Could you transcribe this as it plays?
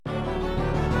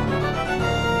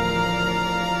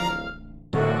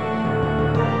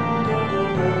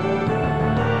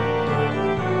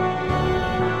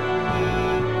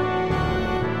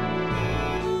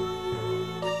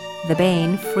the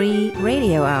Bane Free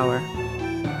Radio Hour.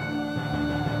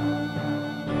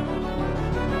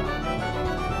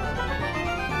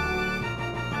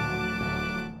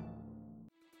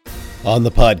 On the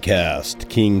podcast,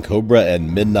 King Cobra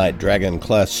and Midnight Dragon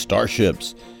class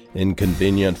starships in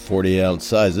convenient 40-ounce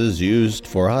sizes used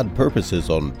for odd purposes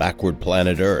on backward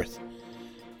planet Earth.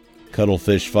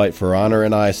 Cuttlefish fight for honor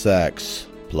in ice axe.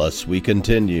 Plus, we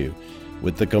continue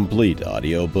with the complete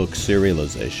audiobook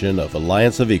serialization of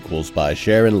Alliance of Equals by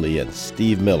Sharon Lee and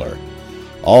Steve Miller.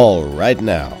 All right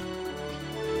now.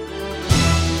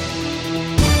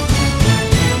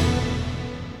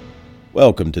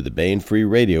 Welcome to the Bane Free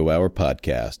Radio Hour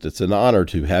podcast. It's an honor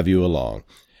to have you along.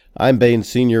 I'm Bane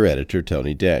Senior Editor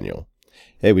Tony Daniel.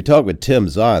 Hey, we talked with Tim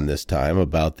Zahn this time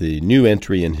about the new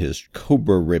entry in his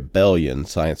Cobra Rebellion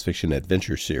science fiction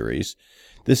adventure series.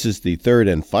 This is the third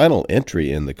and final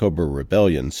entry in the Cobra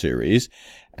Rebellion series,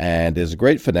 and is a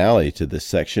great finale to this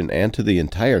section and to the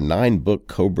entire 9-book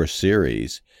Cobra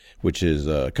series, which is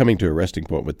coming to a resting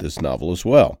point with this novel as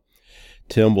well.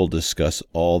 Tim will discuss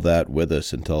all that with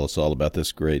us and tell us all about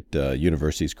this great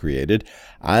universe he's created.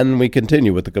 And we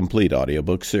continue with the complete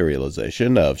audiobook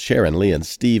serialization of Sharon Lee and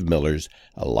Steve Miller's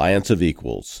Alliance of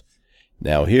Equals.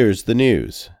 Now here's the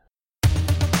news.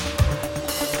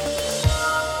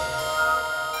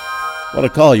 I want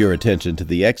to call your attention to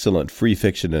the excellent free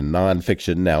fiction and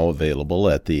nonfiction now available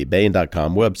at the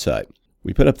Bane.com website.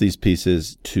 We put up these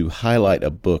pieces to highlight a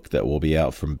book that will be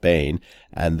out from Bane,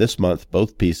 and this month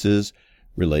both pieces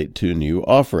relate to new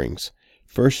offerings.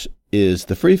 First is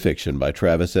the free fiction by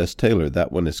Travis S. Taylor.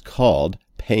 That one is called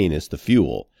Pain is the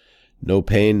Fuel. No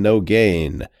pain, no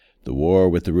gain. The war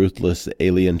with the ruthless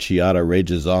alien Chiata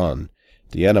rages on.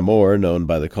 Deanna Moore, known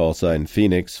by the call sign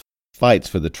Phoenix, fights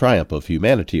for the triumph of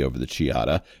humanity over the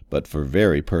Chiata, but for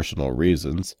very personal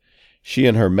reasons. She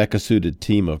and her mecha-suited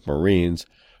team of Marines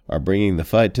are bringing the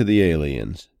fight to the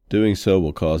aliens. Doing so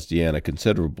will cause Deanna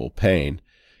considerable pain.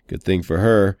 Good thing for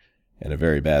her, and a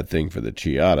very bad thing for the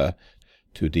Chiata.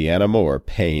 To Deanna Moore,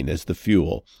 pain is the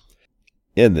fuel.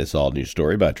 In this all-new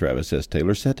story by Travis S.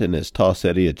 Taylor, set in his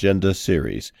Tossetti Agenda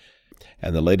series,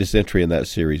 and the latest entry in that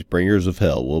series, Bringers of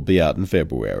Hell, will be out in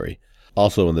February.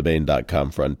 Also on the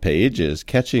Bane.com front page is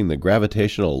Catching the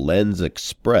Gravitational Lens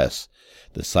Express,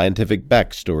 the scientific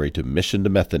backstory to Mission to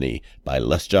Metheny by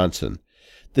Les Johnson.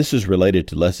 This is related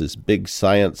to Les's big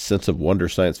science, sense of wonder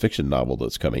science fiction novel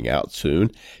that's coming out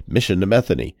soon, Mission to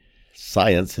Metheny.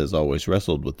 Science has always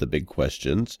wrestled with the big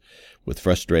questions, with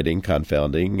frustrating,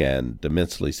 confounding, and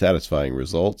immensely satisfying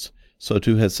results. So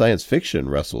too has science fiction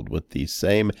wrestled with these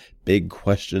same big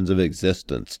questions of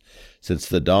existence. Since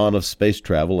the dawn of space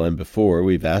travel and before,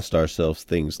 we've asked ourselves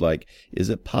things like, is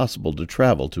it possible to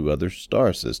travel to other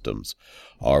star systems?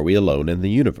 Are we alone in the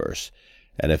universe?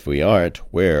 And if we aren't,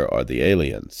 where are the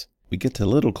aliens? We get a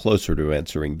little closer to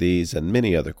answering these and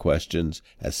many other questions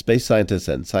as space scientist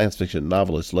and science fiction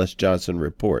novelist Les Johnson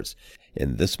reports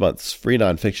in this month's free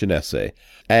nonfiction essay.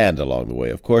 And along the way,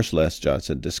 of course, Les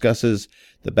Johnson discusses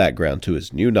the background to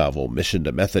his new novel, Mission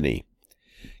to Metheny.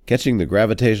 Catching the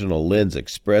Gravitational Lens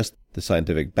Express, the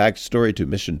scientific backstory to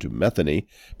Mission to Metheny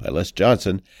by Les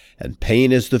Johnson, and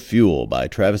Pain is the Fuel by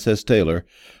Travis S. Taylor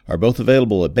are both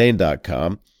available at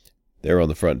Bane.com. They're on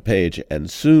the front page and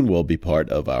soon will be part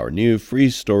of our new Free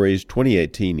Stories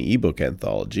 2018 ebook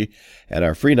anthology and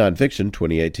our Free Nonfiction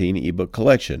 2018 ebook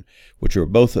collection, which are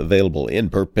both available in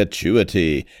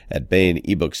perpetuity at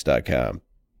BaneEbooks.com.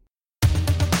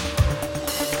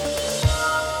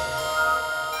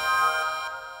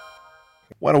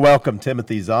 I want to welcome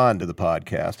Timothy Zahn to the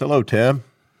podcast. Hello, Tim.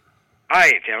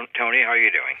 Hi, Tony. How are you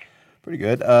doing? Pretty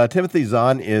good. Timothy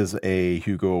Zahn is a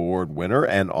Hugo Award winner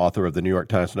and author of the New York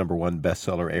Times #1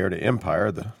 bestseller Heir to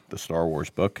Empire, the Star Wars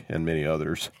book, and many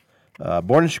others.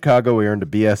 Born in Chicago, he earned a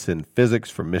BS in physics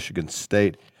from Michigan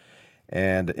State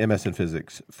and MS in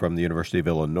physics from the University of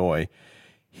Illinois.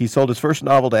 He sold his first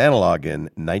novel to Analog in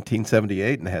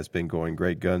 1978 and has been going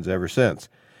great guns ever since.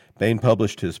 Bane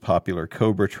published his popular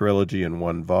Cobra trilogy in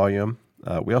one volume.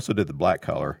 We also did the Black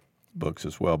Collar books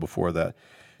as well before that.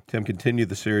 Tim continued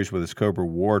the series with his Cobra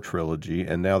War trilogy,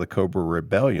 and now the Cobra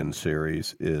Rebellion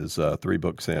series is 3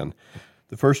 books in.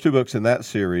 The first 2 books in that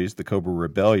series, the Cobra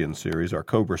Rebellion series, are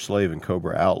Cobra Slave and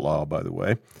Cobra Outlaw, by the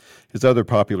way. His other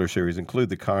popular series include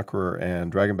the Conqueror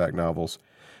and Dragonback novels.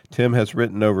 Tim has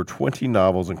written over 20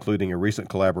 novels, including a recent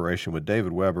collaboration with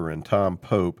David Weber and Tom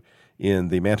Pope in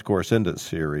the Manticore Ascendant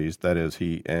series. That is,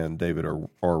 he and David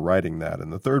are writing that.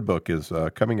 And the third book is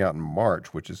coming out in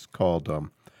March, which is called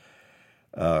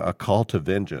A Call to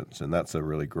Vengeance, and that's a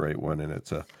really great one, and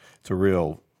it's a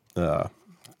real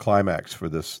climax for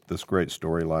this great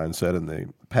storyline set in the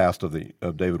past of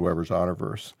David Weber's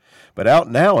Honorverse. But out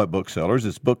now at booksellers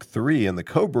is book 3 in the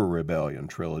Cobra Rebellion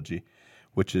trilogy,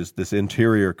 which is this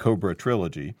interior Cobra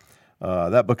trilogy.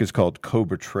 That book is called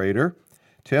Cobra Traitor.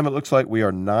 Tim, it looks like we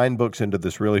are 9 books into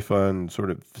this really fun sort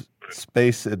of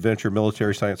space adventure,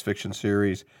 military science fiction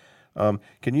series.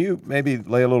 Can you maybe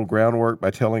lay a little groundwork by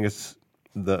telling us,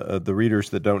 the readers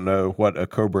that don't know, what a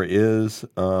Cobra is,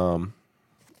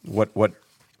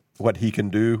 what he can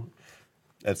do,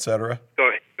 etc.?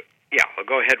 I'll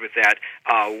go ahead with that.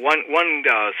 One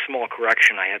small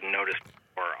correction I hadn't noticed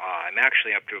before. I'm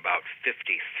actually up to about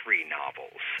 53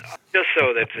 novels. Just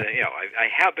so that, I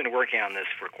have been working on this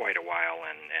for quite a while,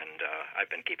 and I've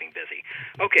been keeping busy.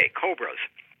 Okay, Cobras.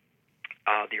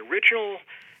 The original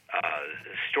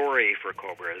story for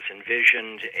Cobras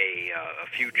envisioned a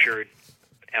future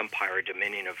empire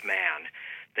dominion of man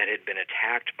that had been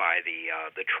attacked by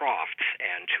the Trofts,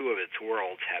 and 2 of its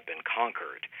worlds had been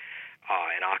conquered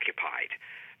and occupied.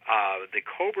 The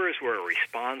Cobras were a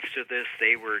response to this.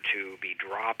 They were to be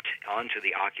dropped onto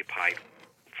the occupied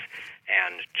worlds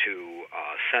and to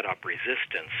set up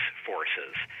resistance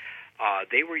forces.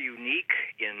 They were unique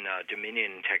in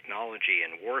Dominion technology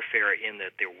and warfare in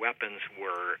that their weapons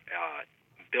were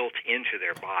built into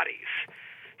their bodies.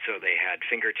 So they had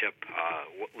fingertip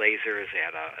lasers. They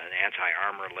had an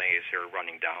anti-armor laser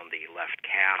running down the left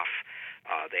calf.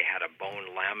 They had a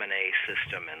bone laminate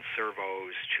system and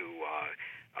servos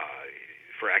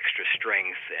for extra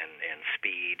strength and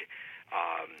speed.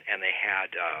 And they had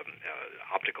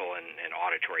optical and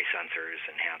auditory sensors,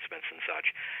 enhancements, and such.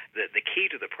 The key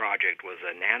to the project was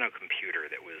a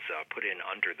nanocomputer that was put in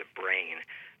under the brain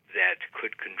that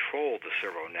could control the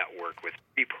servo network with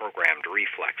pre-programmed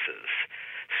reflexes.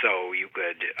 So you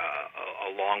could,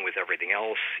 along with everything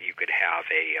else, you could have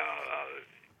a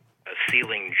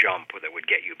ceiling jump that would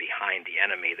get you behind the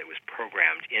enemy that was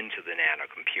programmed into the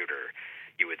nanocomputer.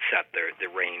 You would set the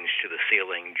range to the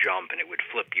ceiling jump, and it would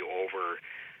flip you over.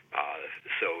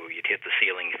 So you'd hit the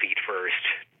ceiling feet first,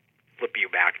 flip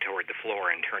you back toward the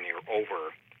floor, and turn you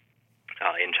over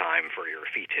in time for your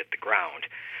feet to hit the ground.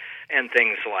 And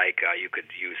things like you could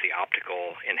use the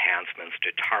optical enhancements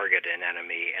to target an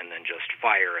enemy and then just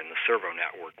fire, and the servo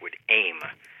network would aim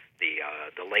the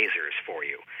lasers for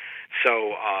you.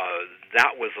 So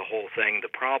that was the whole thing.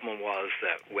 The problem was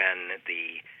that when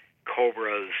the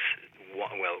Cobras,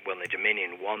 when the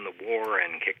Dominion won the war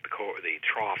and kicked the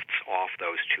Trofts off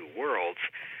those 2 worlds,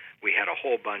 we had a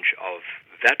whole bunch of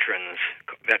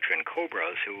veteran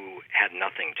Cobras who had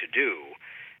nothing to do,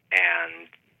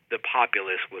 and the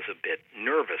populace was a bit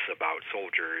nervous about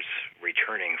soldiers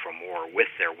returning from war with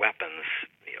their weapons,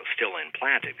 still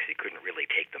implanted, because you couldn't really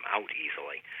take them out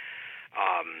easily.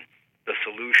 The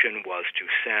solution was to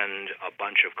send a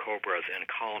bunch of Cobras and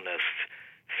colonists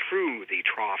through the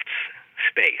Troft's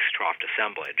space, Troft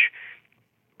assemblage,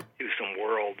 to some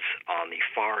worlds on the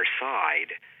far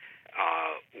side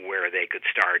where they could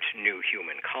start new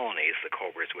human colonies. The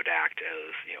Cobras would act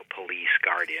as police,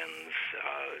 guardians,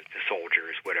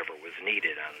 soldiers, whatever was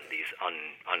needed on these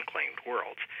unclaimed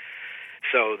worlds.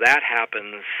 So that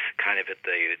happens kind of at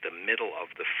the middle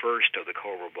of the first of the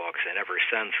Cobra books, and ever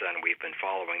since then we've been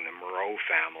following the Moreau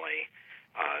family.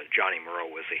 Johnny Moreau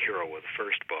was the hero of the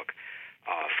first book,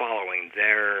 following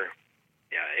their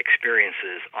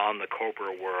experiences on the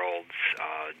Cobra worlds,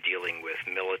 dealing with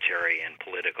military and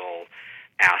political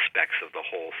aspects of the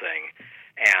whole thing,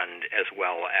 and as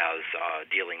well as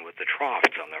dealing with the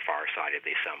Trofts on the far side of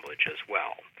the assemblage as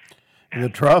well. And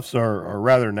the Trofts are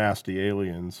rather nasty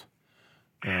aliens.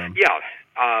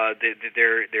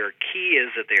 Their key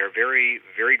is that they are very,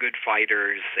 very good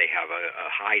fighters. They have a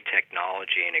high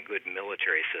technology and a good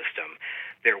military system.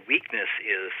 Their weakness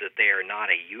is that they are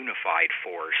not a unified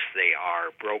force. They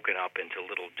are broken up into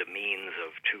little domains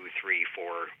of 2, 3,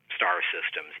 4 star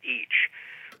systems each,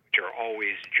 which are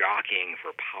always jockeying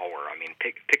for power. I mean,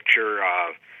 picture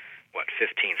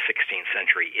 15th, 16th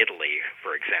century Italy,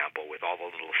 for example, with all the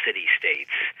little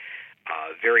city-states.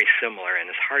 Very similar, and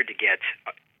it's hard to get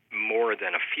more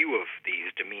than a few of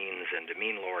these domains and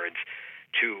domain lords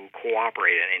to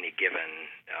cooperate on any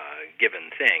given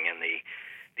thing. And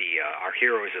our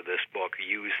heroes of this book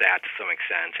use that to some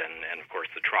extent, and of course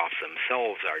the Trofts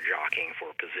themselves are jockeying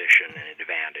for position and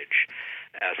advantage.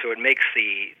 So it makes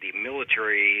the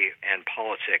military and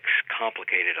politics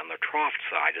complicated on the Troft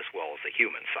side as well as the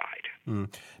human side.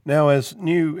 Now, as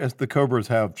the Cobras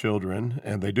have children,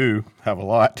 and they do have a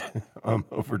lot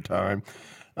over time,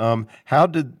 how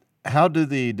do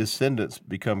the descendants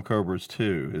become Cobras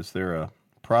too? Is there a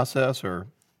process or?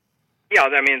 Yeah,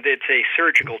 I mean, it's a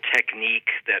surgical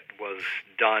technique that was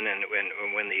done, and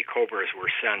when the Cobras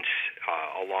were sent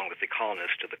along with the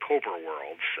colonists to the Cobra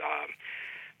worlds,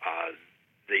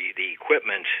 the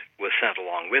equipment was sent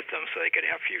along with them so they could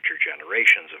have future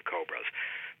generations of Cobras.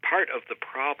 Part of the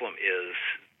problem is,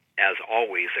 as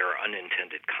always, there are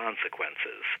unintended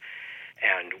consequences.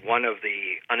 And one of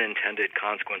the unintended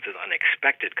consequences,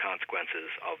 unexpected consequences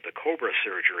of the Cobra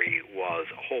surgery was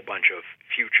a whole bunch of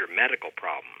future medical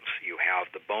problems. You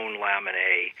have the bone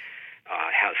laminae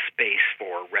has space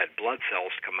for red blood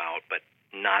cells to come out, but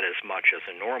not as much as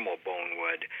a normal bone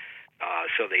would,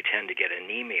 so they tend to get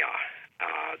anemia.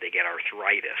 They get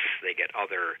arthritis. They get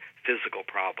other physical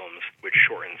problems, which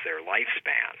shortens their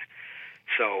lifespan.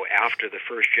 So after the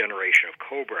first generation of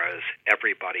Cobras,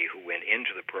 everybody who went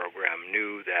into the program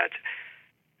knew that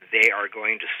they are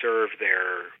going to serve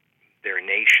their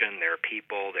nation, their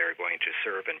people, they're going to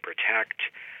serve and protect,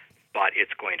 but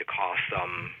it's going to cost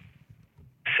them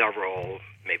several,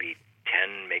 maybe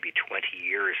 10, maybe 20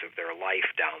 years of their life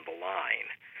down the line.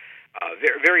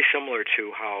 Very, very similar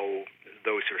to how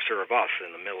those who serve us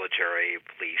in the military,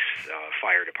 police,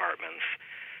 fire departments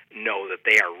know that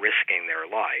they are risking their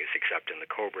lives, except in the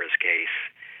Cobra's case,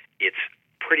 it's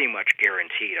pretty much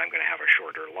guaranteed I'm going to have a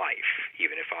shorter life,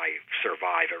 even if I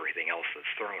survive everything else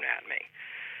that's thrown at me.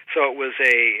 So it was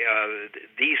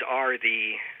these are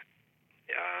the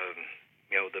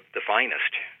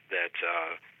finest that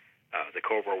the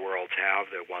Cobra worlds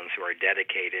have, the ones who are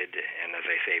dedicated, and as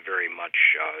I say, very much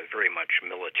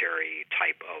military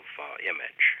type of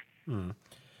image. Hmm.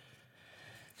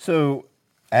 So,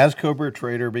 as Cobra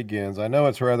Traitor begins, I know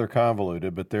it's rather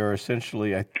convoluted, but there are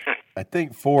essentially, I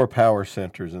think, 4 power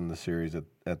centers in the series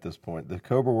at this point. The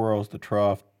Cobra Worlds, the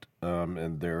Troft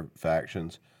and their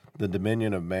factions, the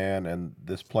Dominion of Man, and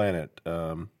this planet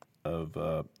of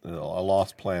a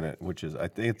lost planet, which is, I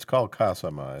think it's called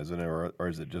Kasama, isn't it? Or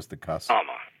is it just the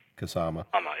Kasama? Kasama.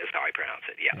 Kasama is how I pronounce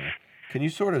it, yes. Yeah. Can you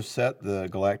sort of set the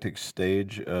galactic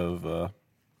stage of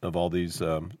all these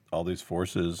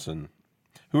forces, and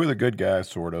who are the good guys,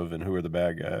 sort of, and who are the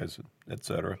bad guys, et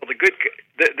cetera? Well, the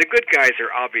good guys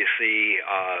are obviously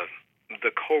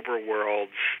the Cobra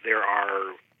worlds.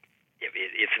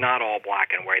 It's not all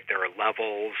black and white. There are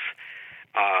levels.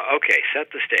 Okay, set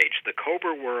the stage. The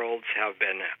Cobra worlds have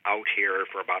been out here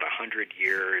for about 100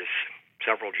 years,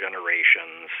 several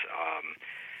generations.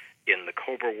 In the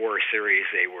Cobra War series,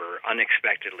 they were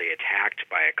unexpectedly attacked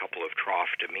by a couple of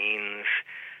Troft means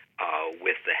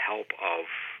with the help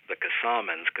of the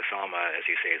Kasamans. Kasama, as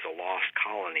you say, is a lost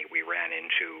colony we ran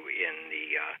into in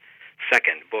the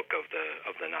second book of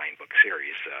the 9-book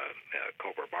series,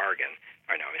 Cobra Bargain.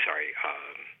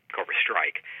 Cobra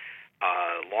Strike.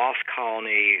 Lost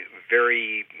colony,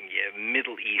 very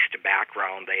Middle East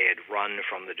background. They had run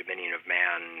from the Dominion of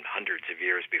Man hundreds of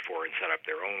years before and set up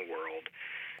their own world.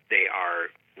 They are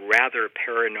rather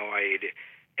paranoid,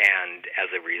 and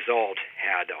as a result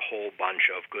had a whole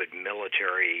bunch of good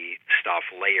military stuff,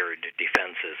 layered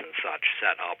defenses and such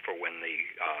set up for when the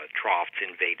Trofts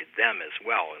invaded them as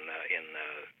well in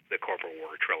the Cobra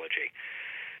War trilogy.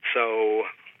 So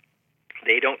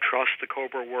they don't trust the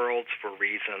Cobra worlds for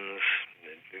reasons.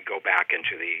 Go back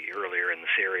into the earlier in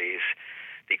the series.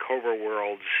 The Cobra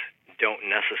worlds don't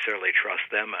necessarily trust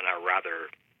them and are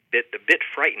rather a bit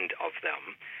frightened of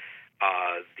them.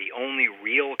 The only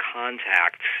real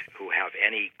contacts who have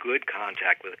any good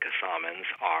contact with the Kasamans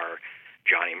are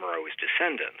Johnny Moreau's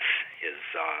descendants. His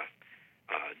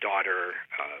daughter,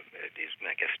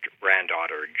 I guess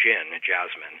granddaughter,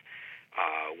 Jasmine,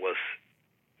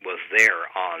 was there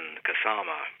on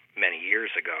Kasama many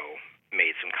years ago,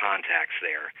 made some contacts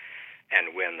there.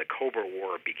 And when the Cobra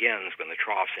War begins, when the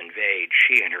Trofts invade,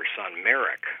 she and her son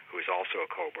Merrick, who is also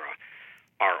a Cobra,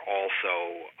 are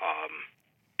also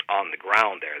on the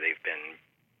ground there. They've been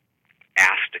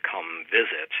asked to come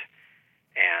visit,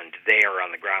 and they are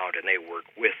on the ground, and they work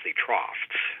with the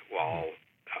Trofts, while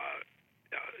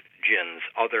Jin's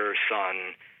other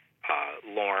son,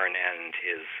 Lorne, and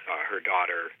her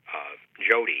daughter,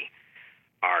 Jody,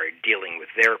 are dealing with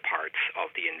their parts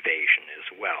of the invasion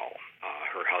as well.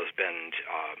 Her husband,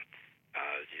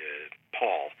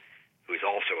 Paul, who's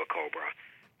also a Cobra,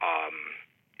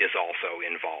 is also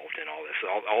involved in all this. So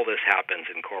all this happens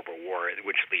in Cobra War,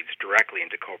 which leads directly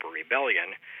into Cobra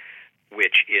Rebellion,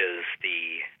 which is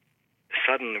the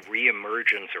sudden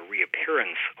reemergence or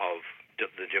reappearance of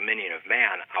the Dominion of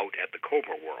Man out at the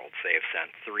Cobra worlds. They have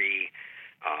sent 3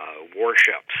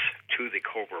 warships to the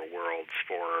Cobra worlds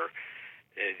for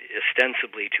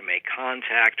ostensibly to make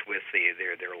contact with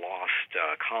their lost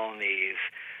colonies,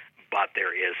 but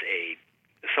there is a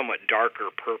somewhat darker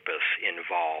purpose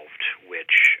involved,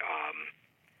 which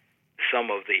some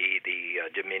of the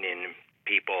Dominion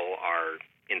people are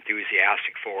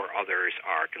enthusiastic for, others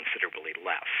are considerably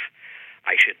less.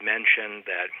 I should mention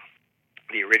that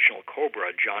the original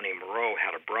Cobra, Johnny Moreau,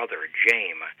 had a brother,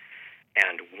 James,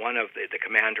 and one of the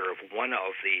commander of one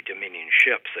of the Dominion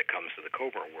ships that comes to the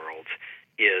Cobra worlds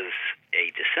is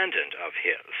a descendant of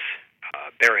his,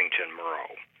 Barrington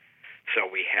Moreau. So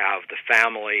we have the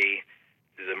family,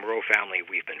 the Moreau family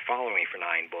we've been following for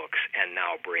 9 books, and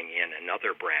now bring in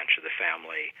another branch of the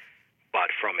family,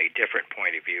 but from a different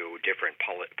point of view, different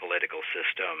political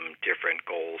system, different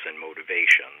goals and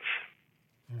motivations.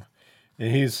 Yeah.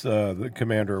 He's the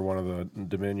commander of one of the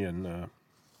Dominion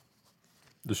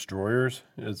destroyers,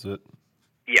 is it?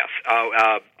 Yes,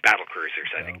 battle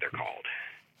cruisers, I think they're called.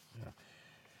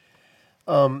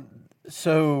 Yeah.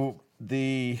 So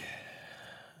the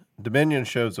Dominion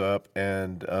shows up,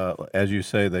 and as you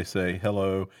say, they say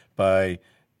hello by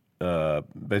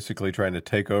basically trying to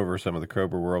take over some of the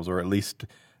Cobra worlds, or at least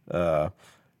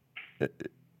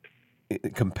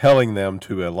compelling them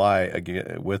to ally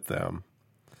again with them.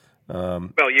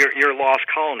 Well, your lost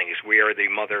colonies. We are the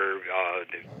mother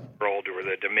world, or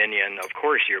the Dominion. Of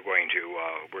course, we're going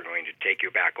to take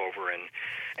you back over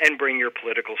and bring your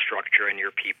political structure and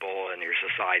your people and your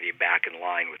society back in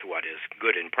line with what is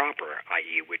good and proper,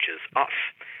 i.e., which is us,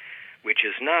 which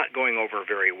is not going over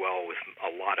very well with a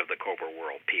lot of the Cobra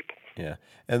world people. Yeah,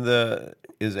 and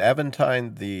is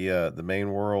Aventine the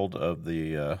main world of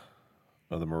the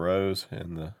Moreaus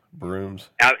and the Brooms?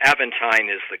 Aventine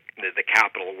is the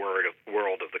capital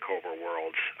world of the Cobra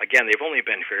worlds. Again, they've only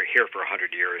been here for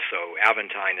 100 years, so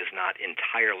Aventine is not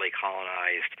entirely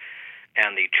colonized,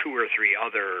 and the 2 or 3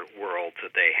 other worlds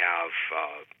that they have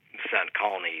sent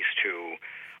colonies to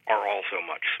are also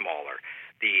much smaller.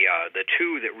 The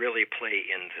 2 that really play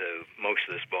into most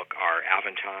of this book are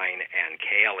Aventine and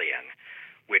Kaelian,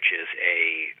 which is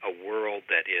a world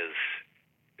that is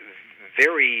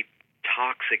very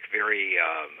toxic, very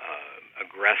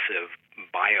aggressive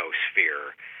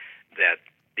biosphere that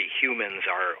the humans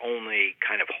are only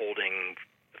kind of holding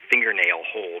fingernail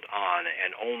hold on,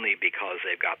 and only because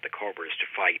they've got the Cobras to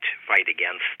fight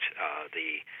against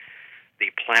the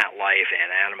plant life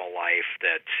and animal life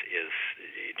that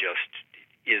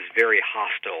is very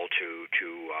hostile to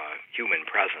human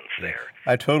presence there.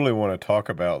 I totally want to talk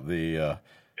about the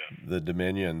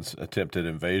Dominion's attempted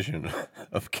invasion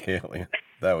of Kaelian.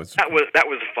 That was a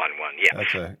fun one. Yeah,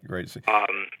 that's a great scene.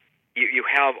 You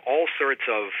have all sorts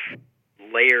of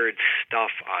layered stuff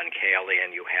on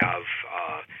Kaelian. You have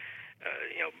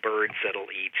birds that'll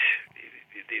eat.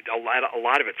 A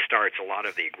lot of it starts. A lot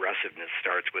of the aggressiveness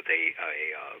starts with a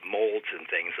molds and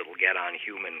things that'll get on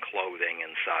human clothing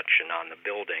and such, and on the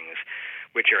buildings,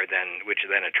 which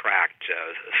then attract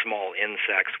small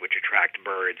insects, which attract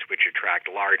birds, which attract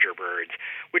larger birds,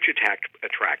 which attract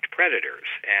predators.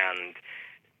 And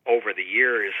over the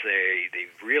years,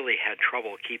 they've really had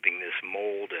trouble keeping this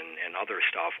mold and other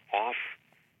stuff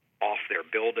off their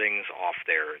buildings, off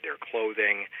their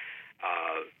clothing.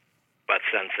 But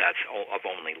since that's of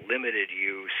only limited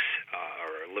use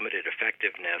or limited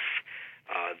effectiveness,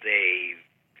 they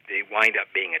wind up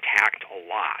being attacked a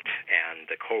lot, and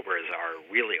the Cobras are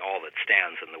really all that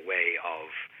stands in the way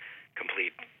of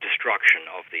complete destruction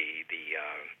of the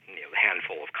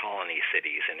handful of colony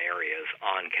cities and areas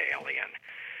on Kaelian.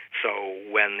 So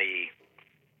when the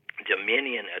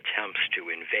Dominion attempts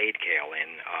to invade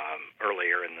Kaelian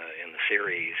earlier in the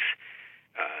series,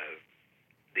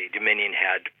 the Dominion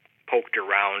had poked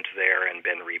around there and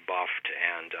been rebuffed,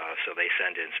 and so they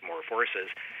send in some more forces.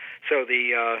 So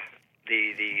the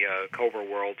Cobra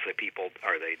worlds, the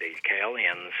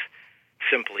Kaelians,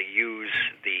 simply use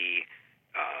the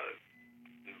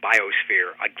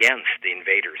biosphere against the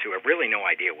invaders, who have really no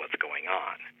idea what's going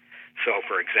on. So,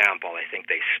 for example, I think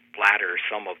they splatter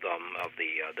some of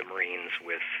the Marines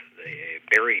with the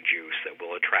berry juice that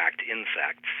will attract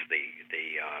insects.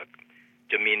 The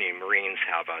Dominion Marines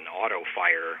have an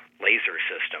auto-fire laser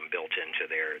system built into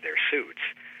their suits.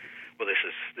 Well, this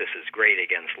is great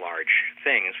against large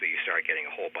things, but you start getting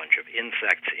a whole bunch of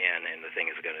insects in, and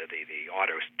the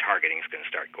auto targeting is going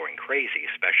to start going crazy,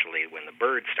 especially when the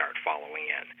birds start following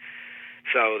in.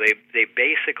 So they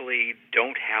basically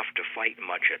don't have to fight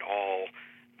much at all,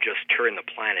 just turn the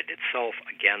planet itself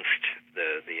against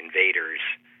the invaders.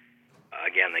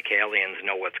 Again, the Kaelians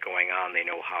know what's going on. They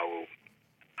know how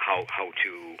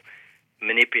to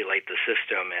manipulate the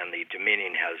system, and the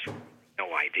Dominion has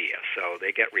no idea. So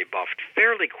they get rebuffed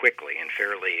fairly quickly and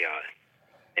fairly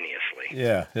ingeniously.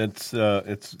 Yeah, it's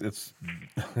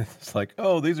like,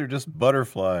 oh, these are just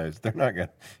butterflies. They're not going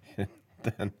to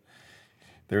then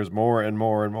there's more and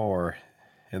more and more,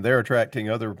 and they're attracting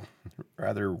other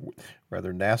rather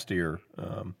nastier.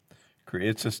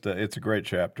 It's just it's a great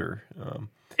chapter.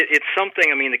 It's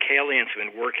something. I mean, the Kaelians have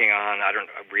been working on. I don't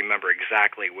remember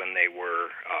exactly when they were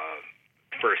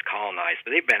first colonized,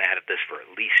 but they've been at this for at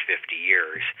least 50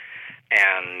 years,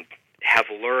 and have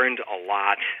learned a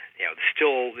lot. You know,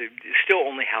 still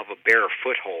only have a bare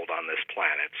foothold on this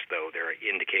planet, though there are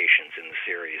indications in the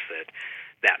series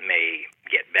that may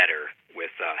get better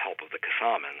with help of the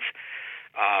Kasamans.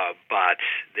 But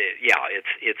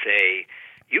it's a.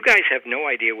 You guys have no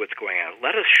idea what's going on.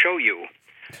 Let us show you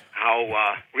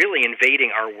how really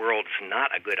invading our world is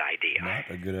not a good idea. Not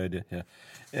a good idea. Yeah,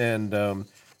 and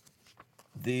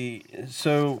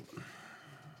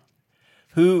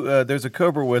there's a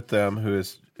Cobra with them who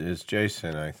is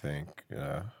Jason, I think.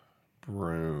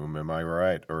 Broom, am I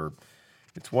right? Or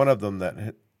it's one of them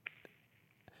that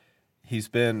he's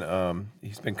been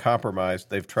compromised.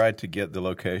 They've tried to get the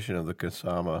location of the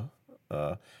Kasama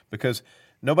because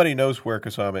nobody knows where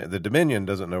Kasama. The Dominion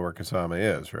doesn't know where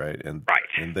Kasama is, right? And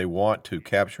they want to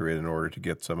capture it in order to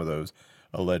get some of those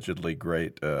allegedly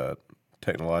great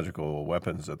technological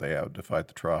weapons that they have to fight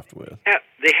the Troft with.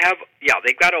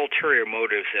 They've got ulterior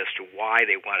motives as to why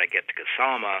they want to get to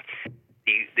Kasama.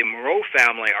 The Moreau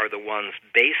family are the ones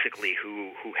basically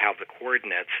who have the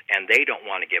coordinates, and they don't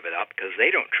want to give it up because they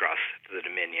don't trust the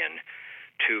Dominion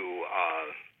to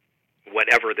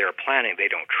whatever they're planning. They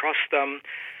don't trust them.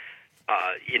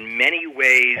 In many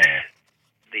ways,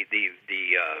 the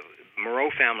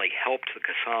Moreau family helped the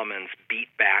Kasamans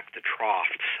beat back the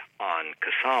Trofts on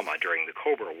Kasama during the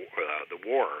Cobra the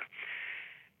war.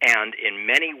 And in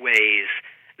many ways,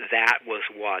 that was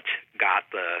what got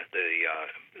the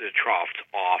Trofts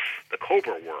off the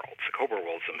Cobra worlds. The Cobra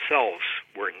worlds themselves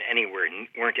weren't anywhere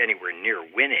near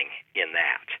winning in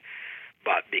that.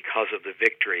 But because of the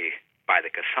victory by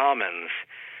the Kasamans,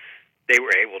 they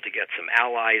were able to get some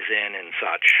allies in and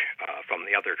such from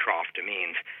the other Troft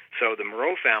domains. So the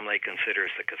Moreau family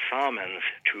considers the Kasamans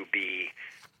to be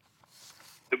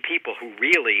the people who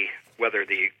really, whether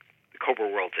the Cobra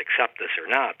worlds accept this or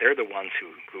not, they're the ones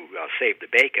who saved the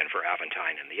bacon for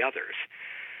Aventine and the others.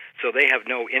 So they have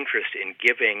no interest in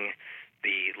giving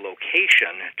the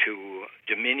location to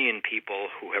Dominion people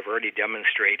who have already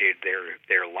demonstrated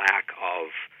their lack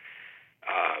of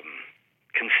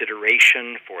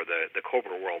consideration for the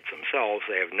Cobra worlds themselves.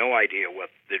 They have no idea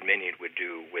what the Dominion would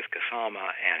do with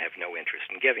Kasama and have no interest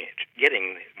in giving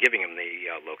them the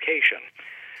location.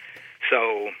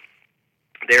 So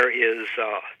there is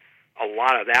a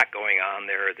lot of that going on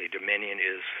there. The Dominion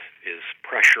is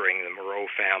pressuring the Moreau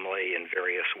family in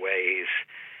various ways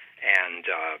and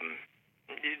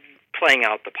playing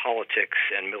out the politics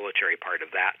and military part of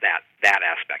that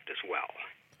aspect as well.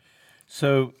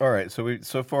 So, all right.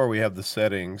 So far we have the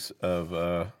settings of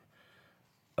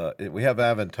we have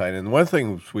Aventine, and one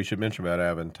thing we should mention about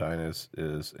Aventine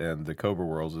is and the Cobra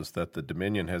worlds is that the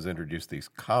Dominion has introduced these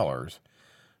collars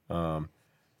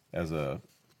as a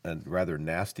rather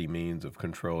nasty means of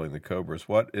controlling the Cobras.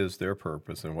 What is their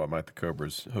purpose, and what might the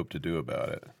Cobras hope to do about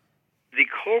it? The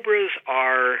Cobras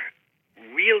are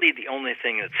really the only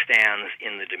thing that stands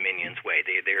in the Dominion's way.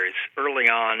 There's early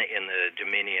on in the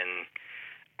Dominion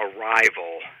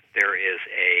arrival, there is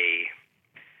a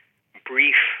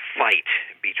brief fight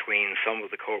between some of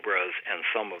the Cobras and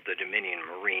some of the Dominion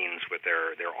Marines with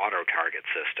their auto-target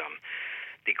system.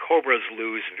 The Cobras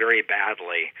lose very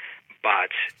badly, but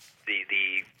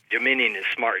the Dominion is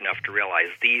smart enough to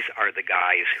realize these are the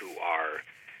guys who are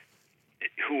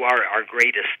our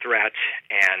greatest threat,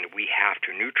 and we have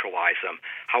to neutralize them.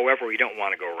 However, we don't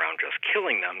want to go around just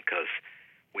killing them because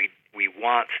we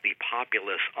want the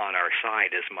populace on our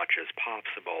side as much as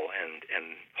possible, and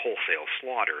wholesale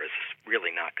slaughter is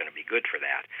really not going to be good for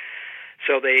that.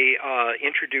 So they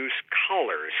introduce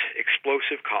collars,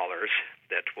 explosive collars,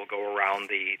 that will go around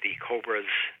the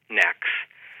Cobra's necks,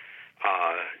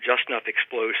 just enough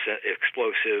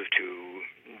explosive to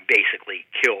basically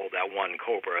kill that one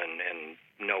Cobra and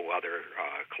no other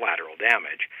collateral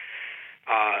damage.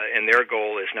 And their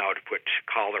goal is now to put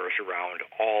collars around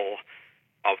all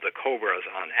of the Cobras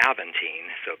on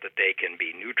Aventine so that they can be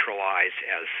neutralized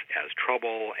as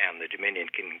trouble, and the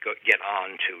Dominion can get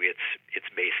on to its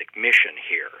basic mission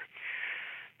here.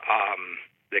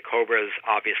 The Cobras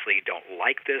obviously don't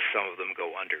like this. Some of them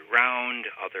go underground.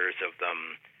 Others of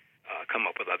them come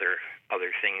up with other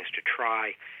things to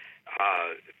try.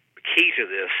 Key to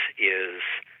this is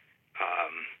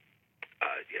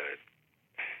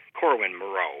Corwin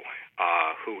Moreau,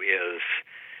 who is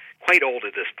quite old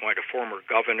at this point, a former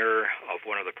governor of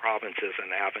one of the provinces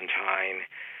in Aventine,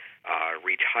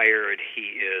 retired.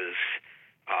 He is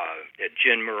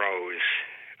Jin Moreau's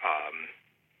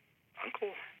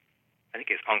uncle. I think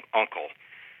his uncle,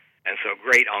 and so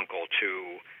great uncle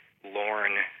to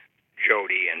Lorne,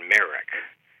 Jody, and Merrick.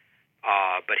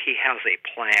 But he has a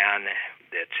plan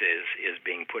that is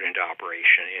being put into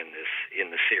operation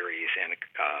in the series, and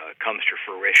comes to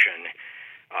fruition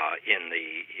in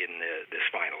this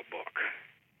final book.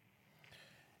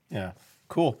 Yeah,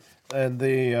 cool. And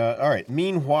all right.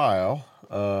 Meanwhile,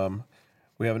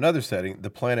 we have another setting, the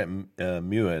planet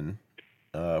Muin,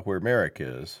 where Merrick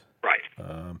is. Right.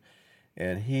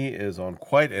 And he is on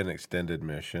quite an extended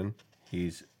mission.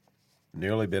 He's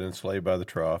nearly been enslaved by the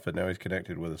Troft, and now he's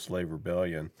connected with a slave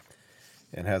rebellion,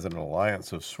 and has an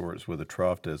alliance of sorts with the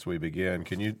Troft as we begin.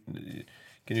 Can you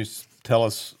tell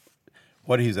us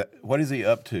what is he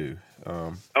up to?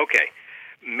 Okay.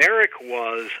 Merrick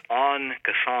was on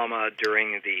Kasama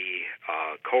during the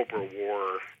Cobra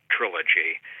War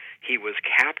trilogy. He was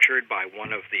captured by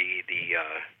one of the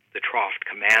Troft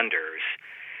commanders,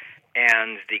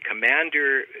 and the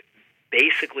commander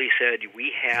basically said,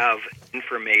 we have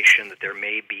information that there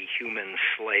may be human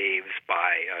slaves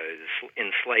by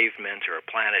enslavement, or a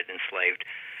planet enslaved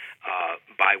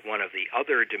by one of the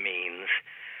other domains.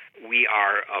 We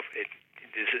are of it.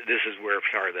 This is where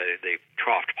the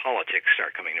Troft politics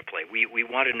start coming into play. We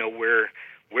want to know where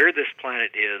this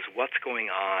planet is, what's going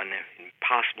on, and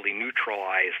possibly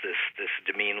neutralize this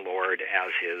Demene Lord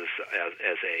as a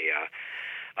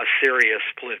serious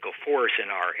political force in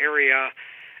our area.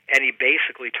 And he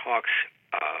basically talks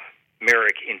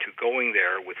Merrick into going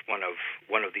there with one of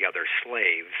the other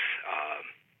slaves.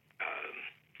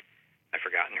 I've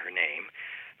forgotten her name.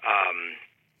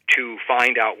 To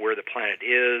find out where the planet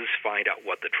is, find out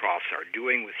what the Trofts are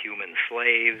doing with human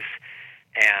slaves,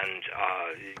 and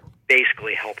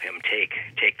basically help him take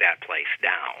that place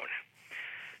down.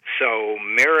 So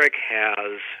Merrick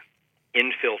has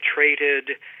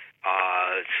infiltrated,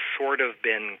 sort of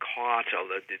been caught,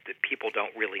 although the people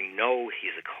don't really know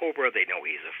he's a Cobra. They know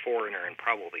he's a foreigner and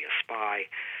probably a spy.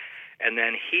 And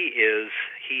then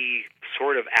he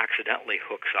sort of accidentally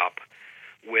hooks up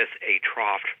with a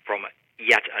Troft from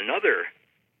yet another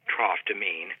Troft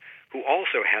Demene, who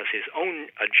also has his own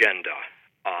agenda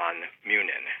on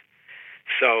Munin.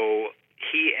 So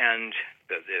he and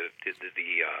the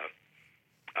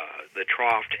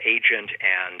Troft agent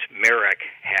and Merrick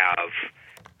have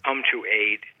come to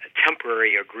a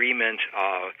temporary agreement.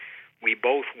 We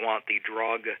both want the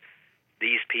drug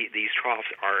these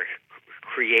Trofts are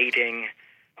creating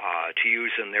to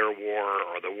use in their war,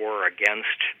 or the war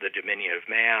against the dominion of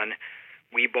man.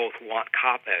 We both want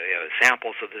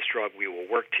samples of this drug. We will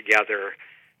work together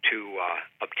to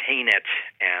obtain it,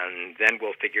 and then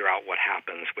we'll figure out what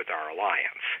happens with our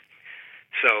alliance.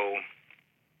 So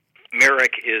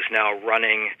Merrick is now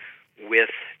running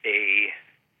with a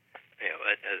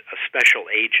special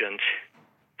agent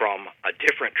from a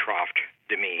different Troft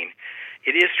Demene.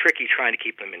 It is tricky trying to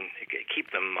keep them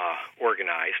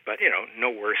organized, but no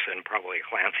worse than probably a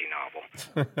Clancy novel.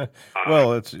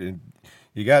 Well,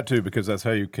 you got to, because that's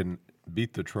how you can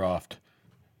beat the Troft.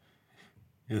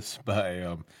 Is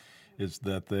that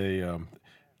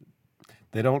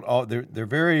they don't all they're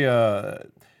very how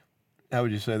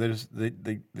would you say,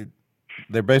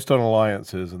 they're based on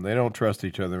alliances, and they don't trust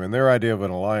each other, and their idea of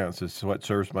an alliance is what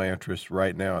serves my interest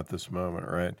right now at this moment,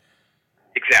 right?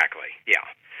 Exactly, yeah.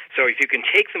 So if you can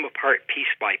take them apart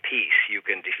piece by piece, you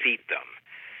can defeat them.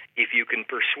 If you can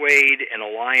persuade an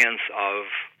alliance of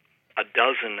a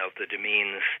dozen of the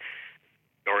Demenes,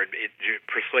 or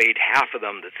persuade half of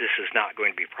them that this is not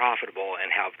going to be profitable,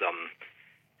 and have them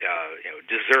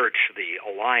desert the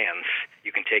alliance,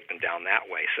 you can take them down that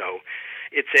way. So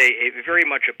it's a very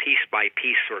much a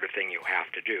piece-by-piece sort of thing you have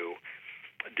to do.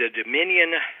 The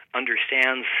Dominion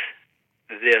understands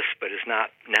this, but is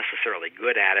not necessarily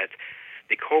good at it.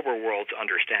 The Cobra worlds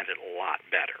understand it a lot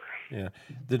better. Yeah,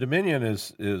 the Dominion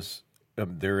is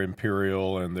they're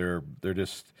imperial, and they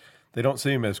don't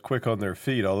seem as quick on their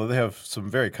feet, although they have some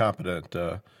very competent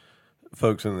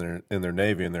folks in their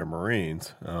Navy and their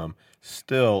Marines.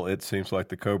 Still, it seems like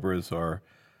the Cobras are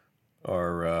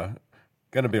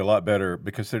going to be a lot better,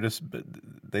 because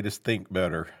they just think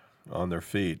better on their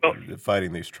feet,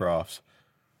 fighting these Trofts.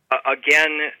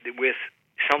 Again, with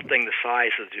something the size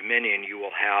of the Dominion, you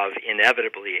will have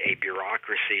inevitably a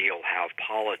bureaucracy. You'll have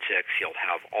politics. You'll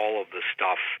have all of the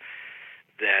stuff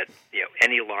that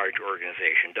any large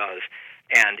organization does,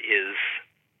 and is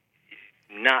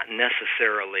not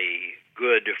necessarily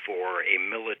good for a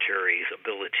military's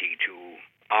ability to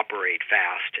operate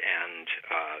fast and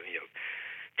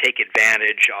take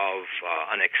advantage of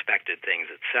unexpected things,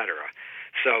 etc.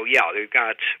 So yeah, we've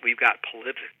got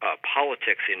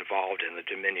politics involved in the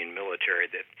Dominion military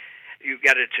that you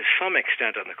get it to some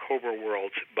extent on the Cobra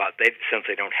world, but since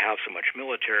they don't have so much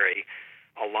military,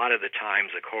 a lot of the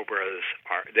times the Cobras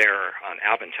are there on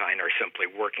Aventine are simply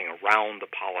working around the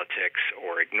politics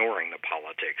or ignoring the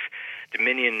politics.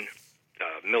 Dominion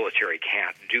military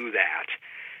can't do that,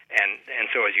 and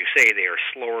so as you say, they are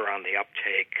slower on the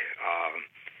uptake.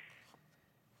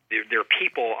 Their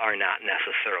people are not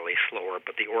necessarily slower,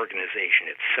 but the organization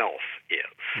itself is.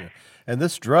 Yeah. And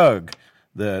this drug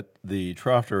that the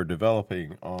Troft are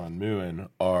developing on Muin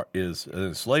is an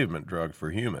enslavement drug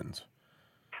for humans.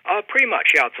 Pretty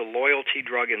much, yeah. It's a loyalty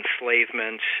drug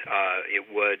enslavement. It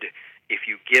would, if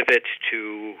you give it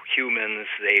to humans,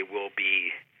 they will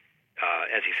be,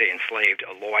 as you say, enslaved,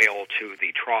 loyal to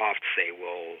the Trofts. They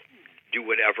will do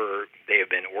whatever they have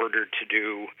been ordered to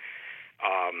do.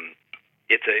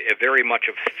 It's a very much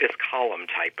of a fifth column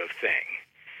type of thing.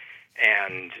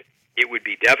 And it would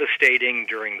be devastating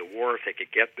during the war if they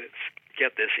could get this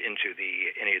into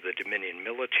any of the Dominion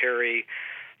military.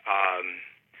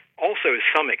 Also, to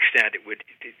some extent, it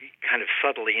kind of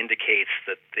subtly indicates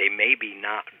that they may be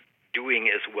not doing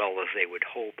as well as they would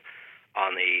hope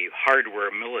on the hardware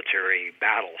military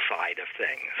battle side of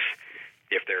things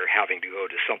if they're having to go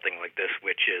to something like this,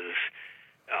 which is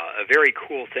a very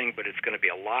cool thing, but it's going to be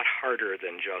a lot harder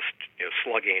than just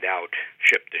slugging it out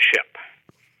ship to ship.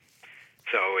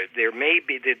 So there may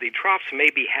be the Trofts may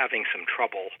be having some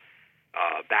trouble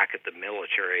back at the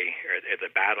military or at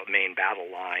the main battle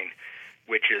line,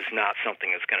 which is not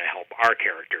something that's going to help our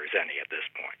characters any at this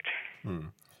point.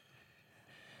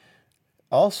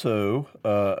 Also,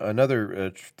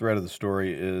 another thread of the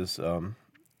story is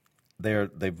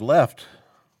they've left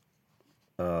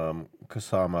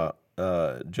Kasama.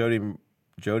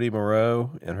 Jody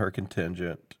Moreau and her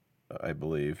contingent, I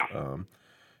believe,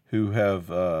 who have.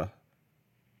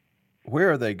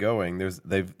 Where are they going?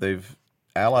 They've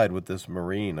allied with this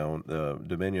Marine on the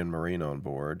Dominion Marine on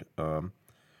board.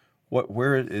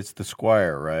 Where is the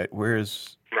Squire? Right?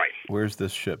 Where's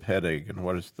this ship heading, and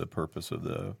what is the purpose of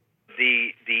the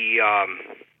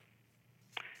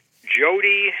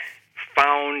Jody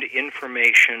found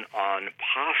information on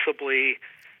possibly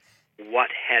what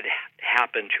had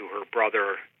happened to her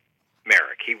brother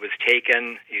Merrick. He was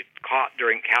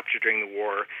captured during the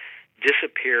war,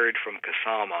 disappeared from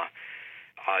Kasama.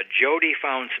 Jody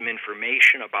found some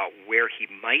information about where he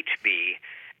might be,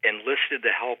 enlisted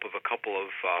the help of a couple of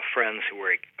friends who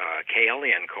were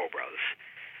Kaelian Cobras.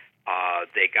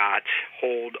 They got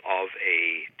hold of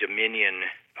a Dominion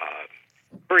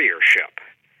courier ship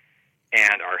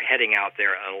and are heading out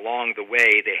there. And along the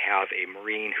way, they have a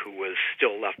Marine who was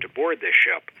still left aboard this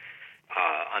ship,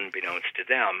 unbeknownst to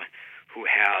them, who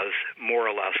has more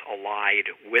or less allied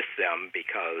with them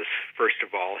because, first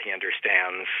of all, he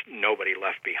understands nobody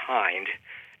left behind,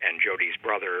 and Jody's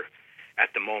brother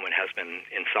at the moment has been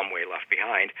in some way left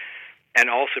behind, and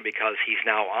also because he's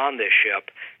now on this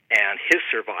ship, and his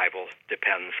survival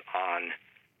depends on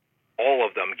all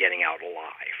of them getting out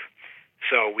alive.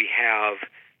 So he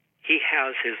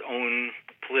has his own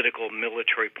political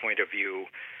military point of view,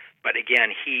 but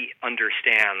again, he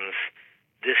understands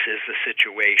this is the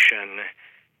situation,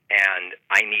 and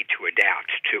I need to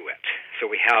adapt to it. So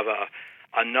we have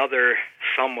another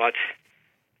somewhat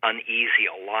uneasy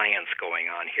alliance going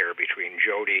on here between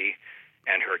Jody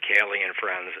and her Kaelian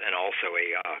friends, and also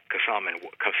a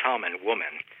Kasaman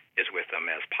woman is with them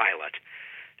as pilot,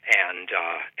 and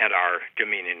our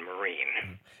Dominion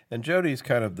Marine. And Jody's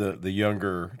kind of the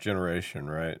younger generation,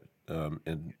 right?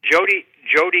 Jody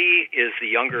is the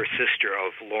younger sister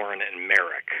of Lauren and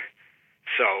Merrick.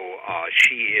 So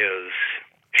she is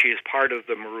part of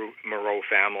the Moreau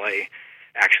family.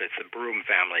 Actually, it's the Broom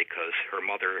family because her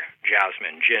mother,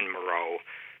 Jasmine Jin Moreau,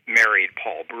 married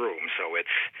Paul Broom.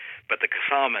 But the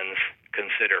Kasamans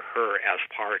consider her as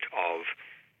part of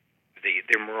the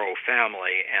Moreau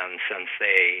family, and since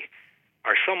they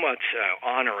are somewhat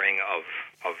honoring of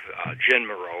Jin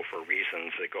Moreau for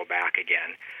reasons that go back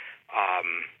again,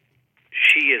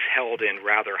 she is held in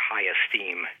rather high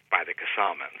esteem by the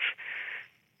Kasamans.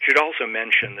 Should also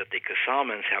mention that the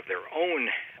Kasamans have their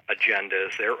own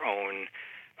agendas, their own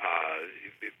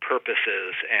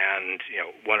purposes, and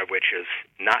one of which is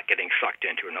not getting sucked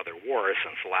into another war,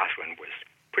 since the last one was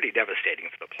pretty devastating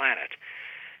for the planet.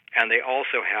 And they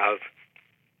also have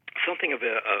something of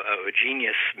a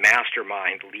genius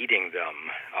mastermind leading them,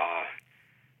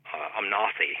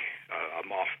 Amnathi,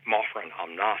 Mothran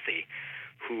Amnathi,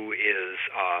 who is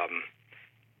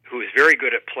very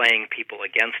good at playing people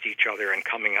against each other and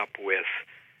coming up with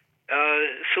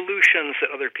solutions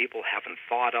that other people haven't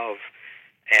thought of.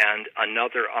 and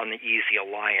another uneasy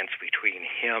alliance between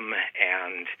him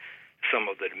and some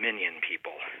of the Dominion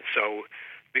people. So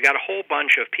we got a whole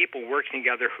bunch of people working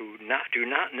together who do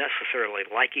not necessarily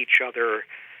like each other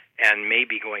and may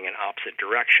be going in opposite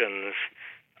directions.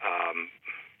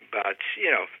 But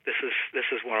this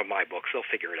is one of my books. They'll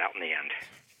figure it out in the end.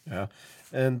 Yeah,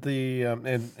 and the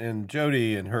and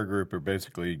Jody and her group are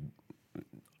basically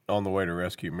on the way to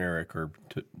rescue Merrick, or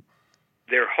to.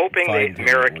 They're hoping that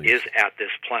Merrick is at this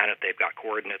planet they've got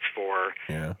coordinates for,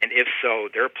 and if so,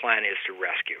 their plan is to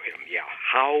rescue him. Yeah.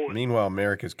 How? Meanwhile,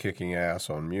 Merrick is kicking ass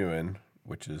on Muin,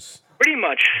 which is pretty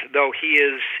much, though he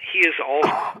is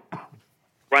also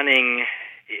running.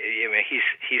 I mean,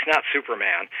 he's not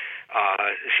Superman,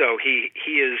 so he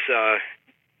is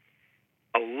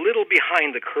a little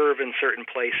behind the curve in certain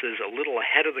places, a little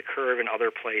ahead of the curve in other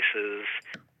places.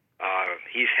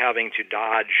 He's having to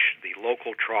dodge the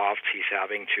local Troft. He's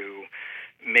having to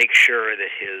make sure that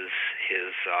his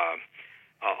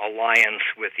alliance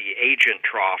with the agent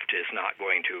Troft is not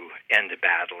going to end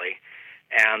badly.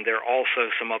 And there are also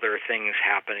some other things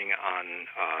happening on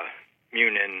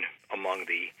Munin among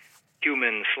the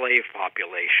human slave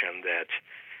population that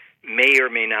may or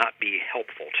may not be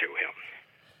helpful to him.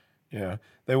 Yeah,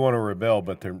 they want to rebel,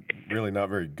 but they're really not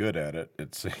very good at it,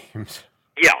 it seems.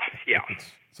 Yeah.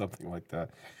 It's something like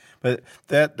that. But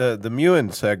that the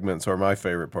Muin segments are my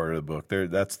favorite part of the book.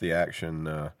 That's the action,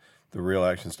 the real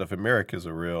action stuff. And Merrick is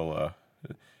a real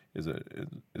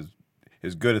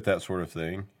is good at that sort of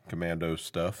thing, commando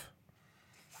stuff.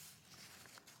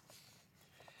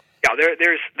 Yeah,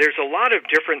 there's a lot of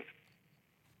different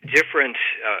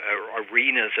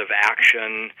arenas of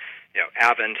action.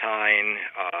 Aventine,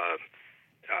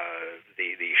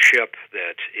 the ship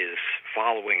that is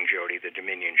following Jody, the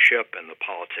Dominion ship, and the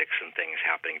politics and things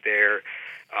happening there,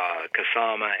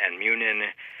 Kasama and Munin,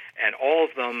 and all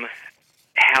of them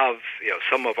have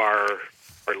some of our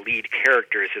lead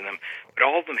characters in them, but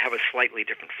all of them have a slightly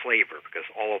different flavor because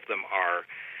all of them are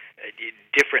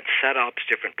different setups,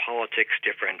 different politics,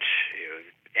 different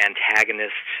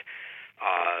antagonists.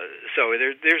 So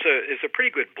there's a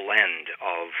pretty good blend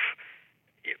of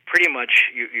pretty much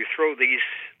you throw these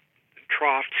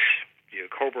Trofts,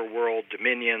 Cobra World,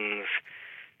 Dominions,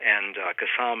 and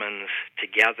Kasamans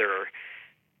together,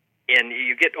 and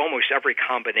you get almost every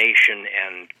combination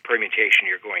and permutation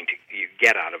you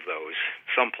get out of those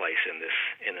someplace in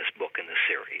this book, in this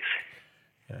series.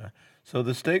 Yeah. So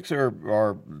the stakes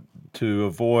are to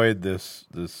avoid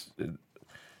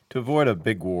to avoid a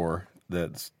big war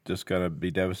that's just going to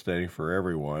be devastating for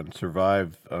everyone,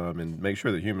 survive, and make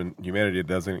sure that humanity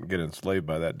doesn't get enslaved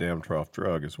by that damn Troft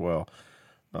drug as well.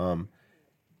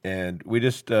 And we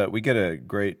get a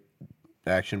great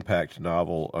action-packed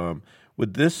novel.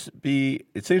 Would this be?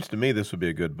 It seems to me this would be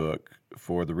a good book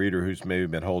for the reader who's maybe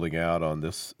been holding out on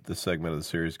this segment of the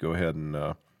series. Go ahead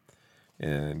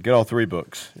and get all three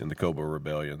books in the Cobra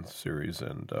Rebellion series.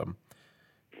 And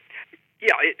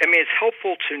yeah, I mean, it's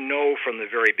helpful to know from the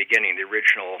very beginning the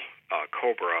original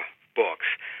Cobra books,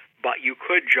 but you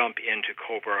could jump into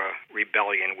Cobra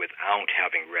Rebellion without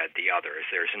having read the others.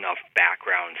 There's enough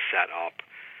background set up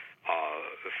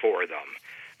for them.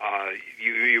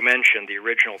 You mentioned the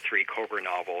original three Cobra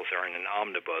novels are in an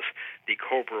omnibus. The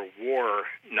Cobra War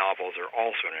novels are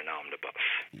also in an omnibus.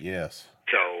 Yes.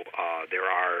 So there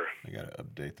are... I got to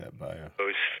update that bio.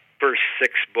 Those first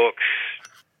 6 books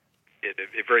at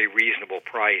a very reasonable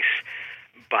price.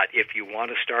 But if you want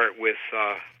to start with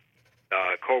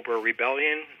Cobra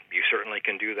Rebellion, you certainly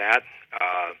can do that.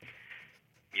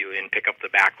 You can pick up the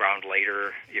background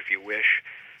later if you wish.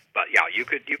 But yeah, you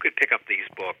could pick up these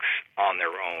books on their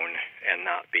own and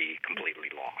not be completely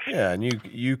lost. Yeah, and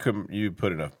you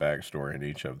put enough backstory in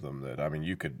each of them that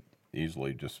you could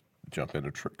easily just jump into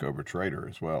Cobra Traitor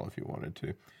as well if you wanted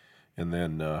to, and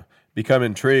then become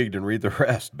intrigued and read the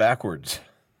rest backwards.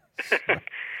 Yeah,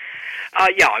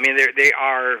 I mean they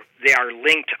are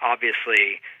linked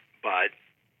obviously, but.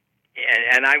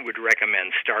 And I would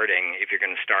recommend starting, if you're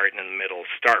going to start in the middle,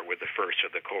 start with the first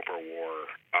of the Cobra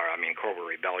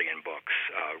Rebellion books,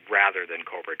 rather than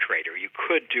Cobra Traitor. You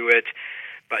could do it,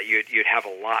 but you'd have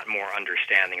a lot more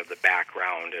understanding of the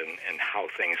background and how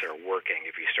things are working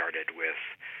if you started with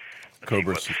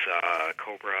Cobra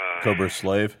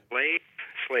Slave,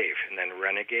 and then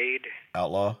Renegade,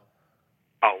 Outlaw,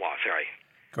 sorry,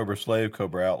 Cobra Slave,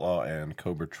 Cobra Outlaw, and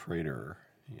Cobra Traitor.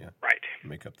 Yeah, right.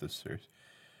 Make up this series.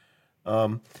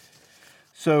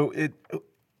 So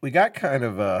we got kind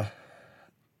of a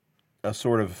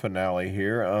sort of finale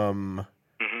here.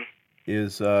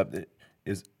 Is the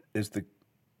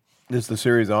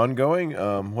series ongoing?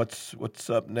 What's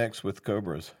up next with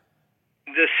Cobras?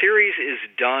 The series is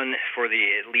done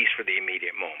at least for the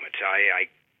immediate moment. I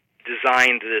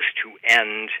designed this to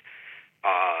end,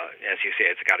 as you say,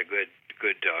 it's got a good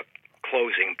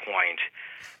closing point.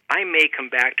 I may come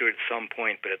back to it at some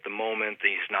point, but at the moment,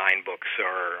 these 9 books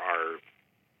are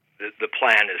the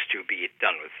plan is to be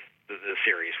done with the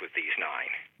series with these 9.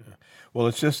 Yeah. Well,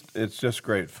 it's just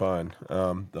great fun.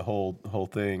 The whole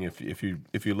thing. If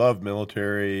you love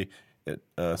military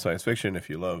science fiction, if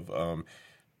you love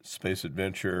space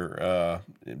adventure,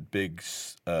 big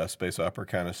space opera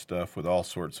kind of stuff with all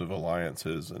sorts of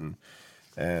alliances and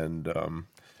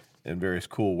various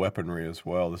cool weaponry as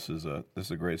well, this is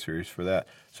a great series for that.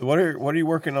 So what are you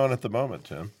working on at the moment,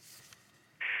 Tim?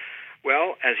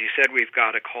 Well, as you said, we've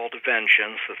got A Call to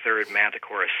Vengeance, the 3rd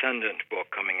Manticore Ascendant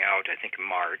book coming out, I think, in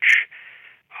March.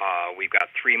 We've got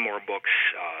 3 more books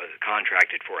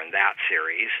contracted for in that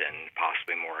series, and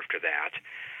possibly more after that.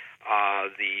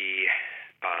 The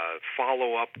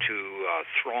follow-up to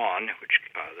Thrawn, which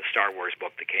the Star Wars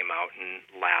book that came out in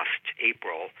last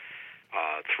April,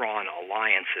 Thrawn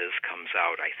Alliances, comes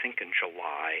out, I think, in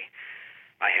July.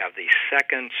 I have the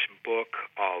 2nd book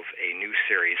of a new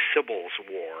series, Sybil's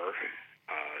War.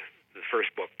 The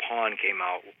first book, Pawn, came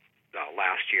out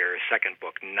last year. 2nd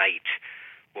book, Night,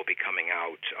 will be coming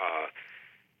out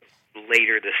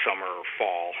later this summer or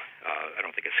fall. I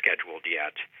don't think it's scheduled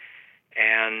yet.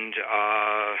 And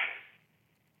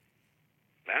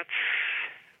that's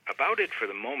about it for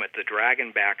the moment. The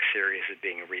Dragonback series is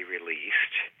being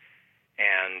re-released.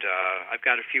 And I've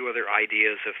got a few other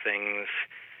ideas of things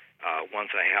once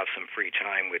I have some free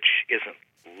time, which isn't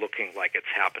looking like it's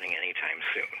happening anytime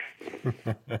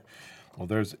soon. Well,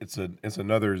 it's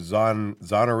another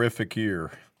Zahnerific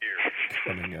year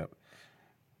coming up.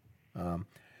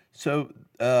 So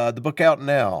the book out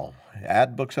now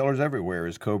at booksellers everywhere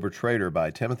is Cobra Traitor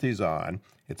by Timothy Zahn.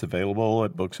 It's available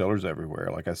at booksellers everywhere.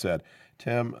 Like I said,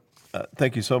 Tim,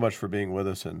 thank you so much for being with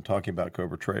us and talking about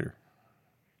Cobra Traitor.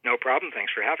 No problem.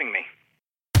 Thanks for having me.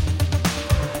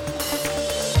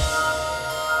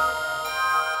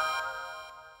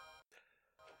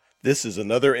 This is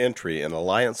another entry in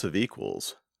Alliance of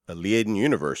Equals, a Liaden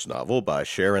Universe novel by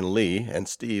Sharon Lee and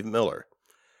Steve Miller.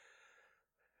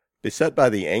 Beset by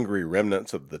the angry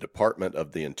remnants of the Department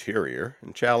of the Interior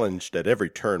and challenged at every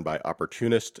turn by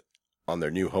opportunists on their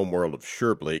new homeworld of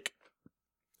Surebleak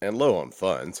and low on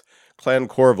funds, Clan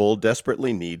Corval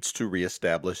desperately needs to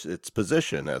reestablish its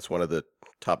position as one of the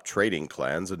top trading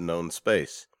clans in known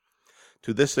space.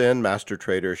 To this end, Master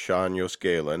Trader Sean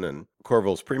Yosgalen and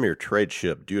Corval's premier trade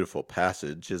ship Dutiful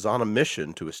Passage is on a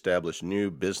mission to establish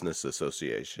new business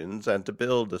associations and to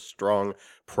build a strong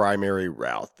primary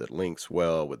route that links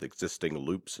well with existing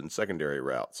loops and secondary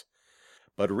routes.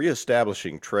 But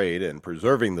reestablishing trade and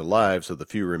preserving the lives of the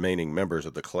few remaining members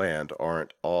of the clan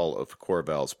aren't all of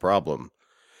Corval's problem.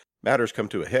 Matters come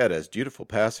to a head as Dutiful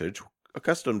Passage,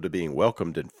 accustomed to being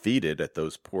welcomed and feted at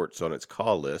those ports on its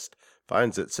call list,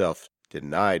 finds itself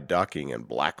denied docking and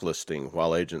blacklisting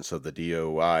while agents of the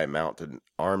DOI mount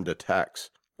armed attacks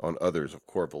on others of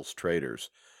Corval's traders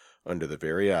under the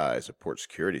very eyes of port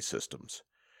security systems.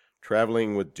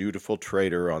 Traveling with Dutiful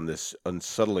Trader on this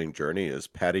unsettling journey is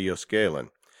Paddy Yosgalen,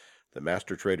 the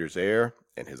master trader's heir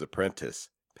and his apprentice.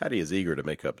 Paddy is eager to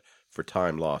make up for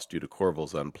time lost due to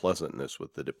Corval's unpleasantness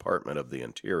with the Department of the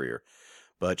Interior,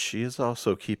 but she is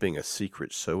also keeping a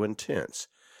secret so intense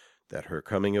that her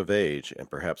coming of age and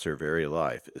perhaps her very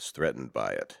life is threatened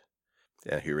by it.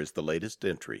 And here is the latest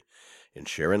entry in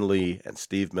Sharon Lee and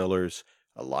Steve Miller's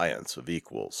Alliance of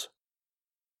Equals.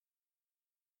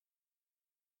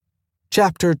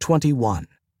 Chapter 21.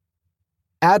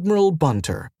 Admiral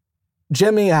Bunter,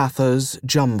 Jemiatha's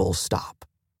Jumble Stop.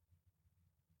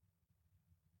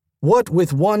 What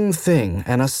with one thing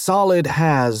and a solid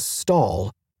has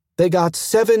stall, they got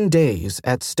 7 days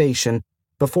at station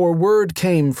before word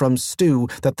came from Stu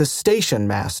that the station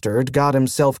master'd got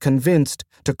himself convinced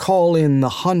to call in the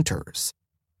hunters.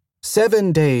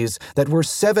 7 days that were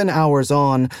 7 hours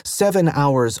on, 7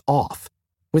 hours off,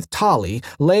 with Tolly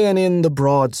laying in the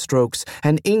broad strokes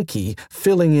and Inky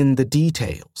filling in the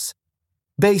details.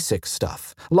 Basic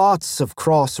stuff, lots of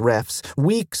cross-refs,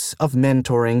 weeks of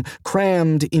mentoring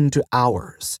crammed into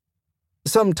hours.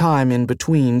 Sometime in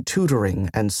between tutoring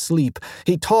and sleep,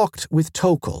 he talked with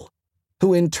Tokel,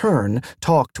 who in turn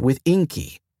talked with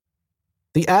Inky.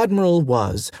 The Admiral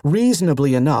was,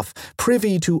 reasonably enough,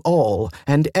 privy to all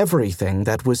and everything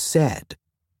that was said.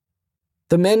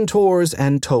 The mentors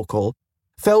and Tokel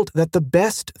felt that the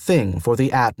best thing for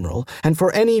the Admiral and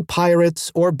for any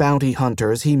pirates or bounty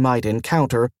hunters he might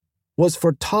encounter was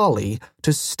for Tolly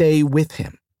to stay with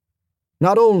him.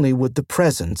 Not only would the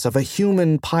presence of a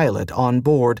human pilot on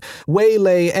board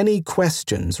waylay any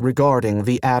questions regarding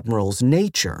the Admiral's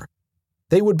nature,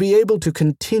 they would be able to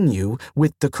continue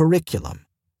with the curriculum.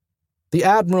 The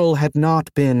Admiral had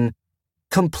not been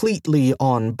completely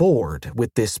on board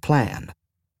with this plan,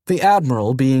 the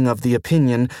Admiral being of the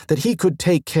opinion that he could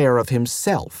take care of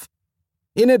himself,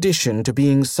 in addition to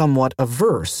being somewhat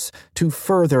averse to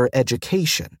further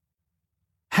education.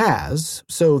 Has,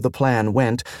 so the plan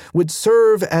went, would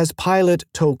serve as Pilot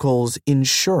Tokel's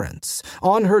insurance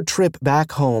on her trip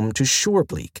back home to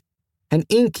Shorebleak, and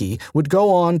Inky would go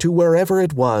on to wherever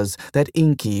it was that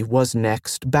Inky was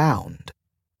next bound.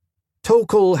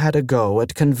 Tokel had a go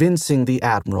at convincing the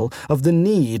Admiral of the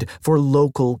need for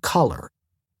local color,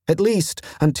 at least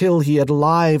until he had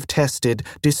live-tested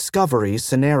Discovery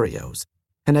scenarios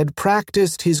and had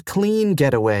practiced his clean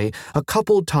getaway a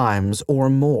couple times or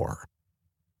more.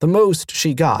 The most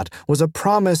she got was a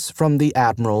promise from the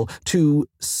Admiral to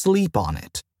sleep on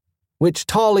it, which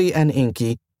Tolly and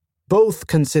Inky both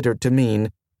considered to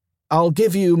mean, "I'll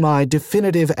give you my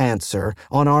definitive answer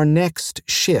on our next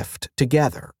shift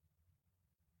together."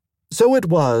 So it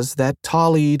was that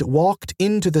Tollied walked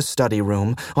into the study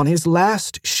room on his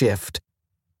last shift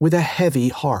with a heavy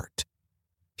heart.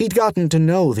 He'd gotten to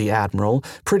know the Admiral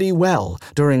pretty well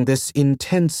during this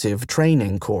intensive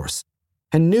training course,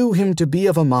 and knew him to be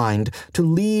of a mind to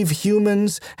leave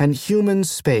humans and human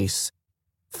space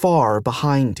far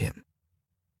behind him.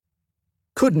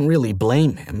 Couldn't really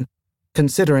blame him,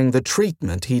 considering the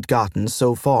treatment he'd gotten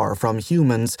so far from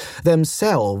humans,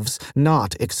 themselves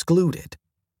not excluded.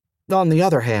 On the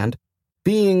other hand,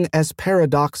 being as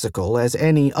paradoxical as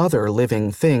any other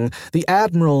living thing, the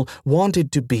Admiral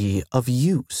wanted to be of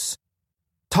use.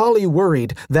 Tolly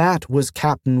worried that was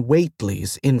Captain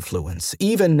Whately's influence,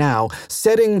 even now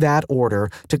setting that order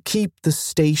to keep the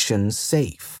station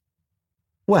safe.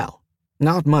 Well,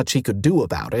 not much he could do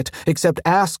about it, except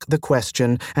ask the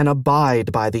question and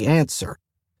abide by the answer,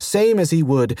 same as he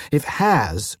would if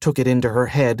Has took it into her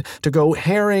head to go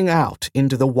herring out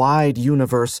into the wide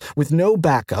universe with no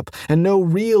backup and no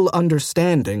real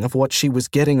understanding of what she was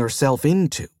getting herself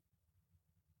into.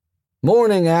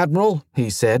 "Morning, Admiral," he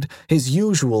said, his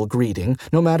usual greeting,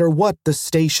 no matter what the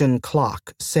station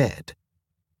clock said.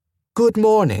 "Good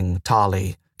morning,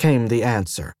 Tolly," came the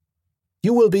answer.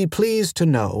 "You will be pleased to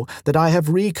know that I have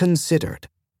reconsidered,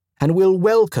 and will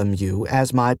welcome you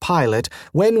as my pilot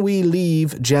when we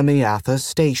leave Jemiatha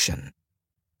Station."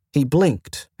 He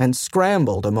blinked and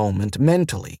scrambled a moment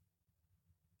mentally.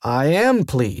 "I am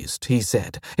pleased," he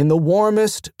said, in the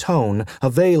warmest tone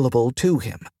available to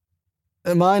him.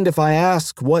 "Mind if I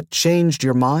ask what changed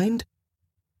your mind?"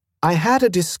 "I had a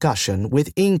discussion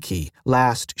with Inky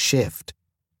last shift,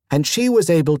 and she was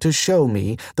able to show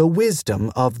me the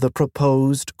wisdom of the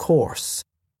proposed course."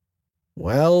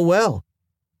 Well, well,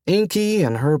 Inky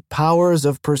and her powers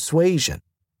of persuasion.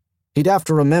 He'd have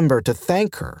to remember to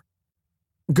thank her.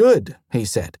 "Good," he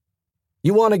said.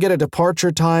 "You want to get a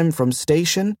departure time from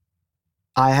station?"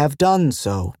 "I have done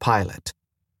so, pilot."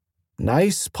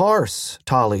 "Nice parse,"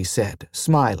 Tolly said,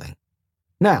 smiling.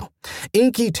 "Now,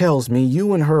 Inky tells me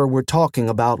you and her were talking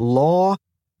about law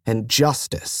and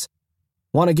justice.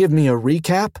 Want to give me a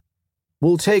recap?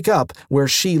 We'll take up where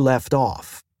she left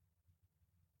off."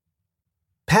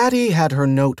 Patty had her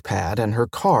notepad and her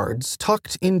cards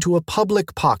tucked into a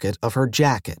public pocket of her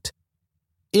jacket.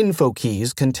 Info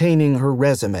keys containing her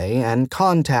resume and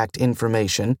contact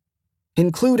information,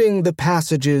 including the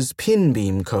passage's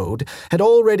pinbeam code, had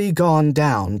already gone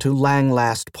down to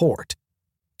Langlast Port,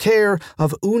 care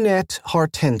of Unet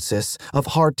Hartensis of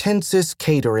Hartensis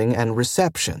Catering and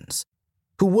Receptions,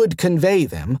 who would convey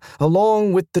them,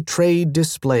 along with the trade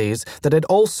displays that had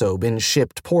also been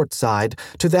shipped portside,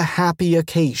 to the happy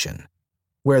occasion,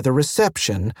 where the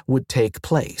reception would take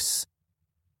place.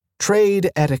 Trade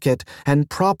etiquette and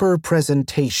proper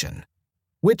presentation,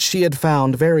 which she had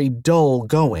found very dull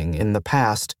going in the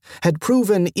past, had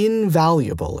proven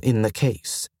invaluable in the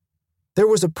case. There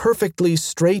was a perfectly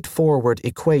straightforward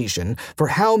equation for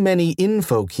how many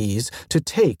info keys to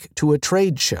take to a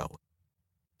trade show.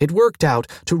 It worked out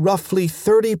to roughly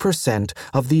 30%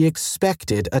 of the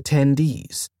expected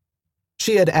attendees.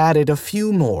 She had added a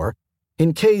few more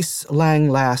in case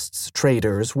Langlast's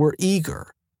traders were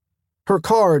eager. Her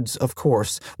cards, of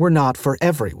course, were not for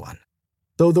everyone,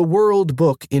 though the World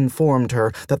Book informed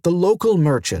her that the local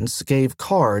merchants gave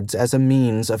cards as a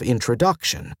means of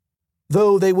introduction,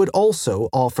 though they would also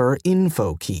offer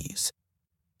info keys.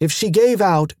 If she gave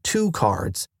out 2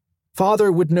 cards,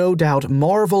 Father would no doubt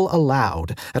marvel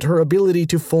aloud at her ability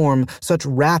to form such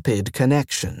rapid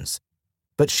connections,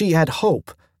 but she had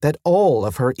hope that all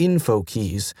of her info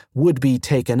keys would be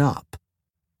taken up.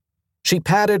 She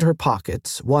patted her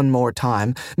pockets one more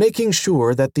time, making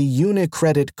sure that the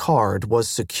UniCredit card was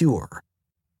secure.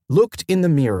 Looked in the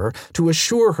mirror to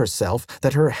assure herself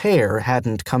that her hair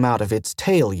hadn't come out of its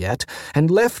tail yet,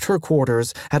 and left her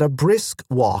quarters at a brisk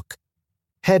walk,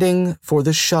 heading for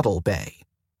the shuttle bay.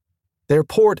 Their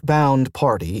port-bound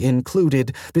party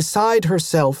included, beside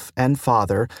herself and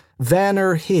father,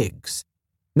 Vanner Higgs,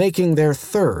 making their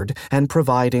third and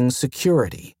providing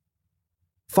security.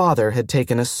 Father had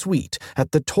taken a suite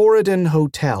at the Torridon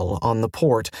Hotel on the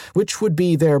port, which would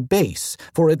be their base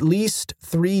for at least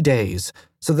 3 days,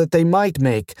 so that they might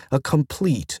make a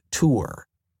complete tour.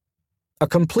 A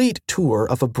complete tour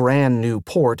of a brand new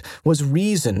port was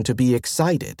reason to be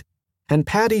excited, and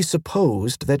Patty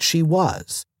supposed that she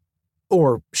was.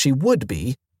 Or she would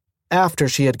be, after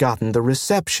she had gotten the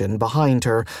reception behind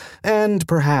her and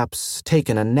perhaps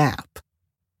taken a nap.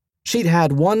 She'd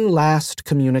had one last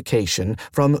communication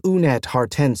from Unet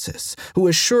Hartensis, who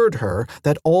assured her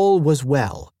that all was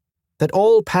well, that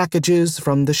all packages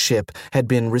from the ship had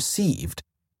been received,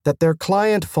 that their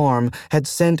client farm had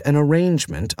sent an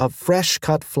arrangement of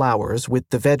fresh-cut flowers with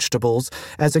the vegetables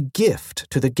as a gift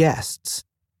to the guests.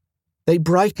 They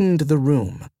brightened the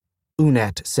room,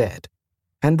 Unet said,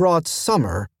 and brought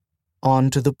summer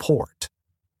onto the port.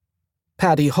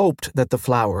 Patty hoped that the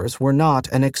flowers were not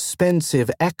an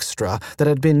expensive extra that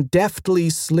had been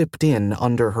deftly slipped in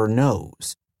under her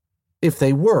nose. If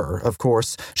they were, of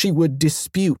course, she would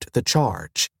dispute the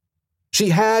charge. She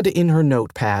had in her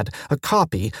notepad a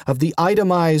copy of the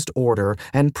itemized order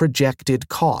and projected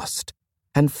cost,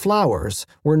 and flowers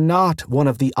were not one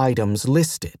of the items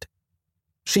listed.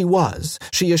 She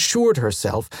assured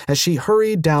herself as she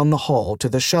hurried down the hall to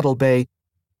the shuttle bay,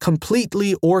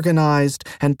 completely organized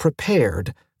and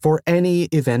prepared for any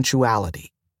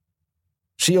eventuality.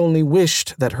 She only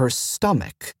wished that her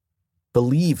stomach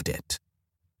believed it.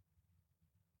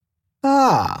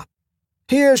 "Ah,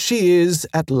 here she is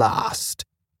at last,"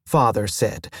 Father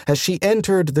said as she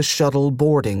entered the shuttle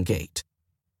boarding gate.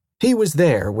 He was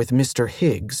there with Mr.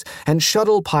 Higgs and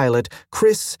shuttle pilot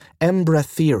Chris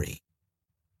Embrathiri.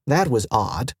 That was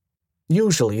odd.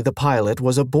 Usually the pilot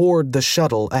was aboard the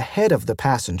shuttle ahead of the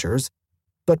passengers,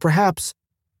 but perhaps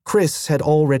Chris had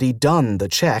already done the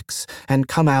checks and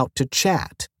come out to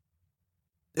chat.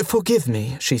 "Forgive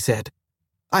me," she said.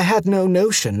 "I had no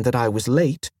notion that I was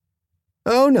late."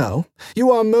 "Oh no, you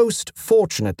are most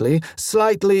fortunately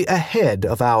slightly ahead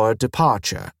of our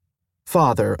departure,"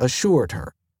 Father assured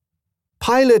her.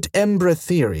 "Pilot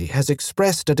Embrathiri has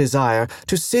expressed a desire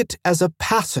to sit as a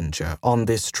passenger on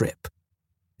this trip.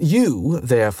 You,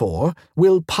 therefore,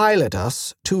 will pilot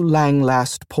us to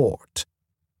Langlast Port."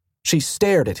 She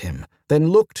stared at him, then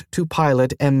looked to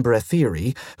Pilot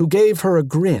Embrathiri, who gave her a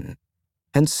grin,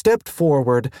 and stepped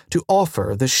forward to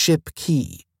offer the ship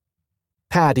key.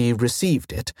 Patty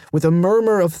received it with a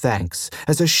murmur of thanks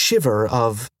as a shiver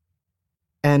of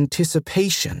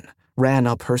anticipation ran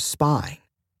up her spine.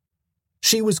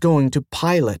 She was going to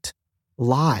pilot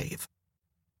live.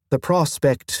 The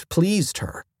prospect pleased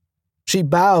her. She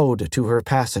bowed to her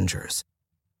passengers.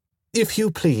 "If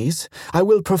you please, I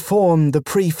will perform the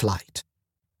pre-flight."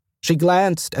 She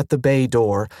glanced at the bay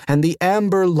door and the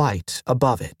amber light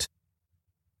above it.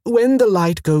 "When the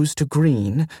light goes to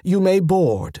green, you may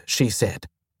board," she said,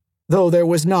 though there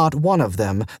was not one of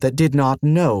them that did not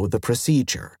know the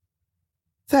procedure.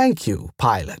 "Thank you,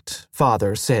 pilot,"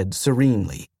 Father said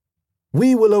serenely.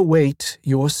 "We will await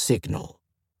your signal."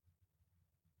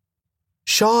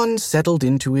 Shawn settled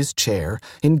into his chair,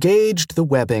 engaged the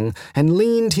webbing, and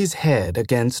leaned his head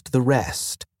against the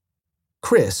rest.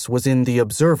 Chris was in the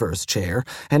observer's chair,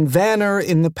 and Vanner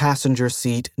in the passenger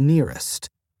seat nearest.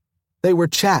 They were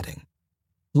chatting,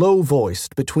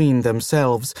 low-voiced between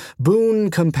themselves,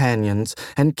 boon companions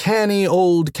and canny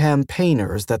old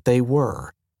campaigners that they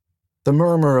were. The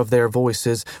murmur of their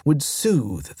voices would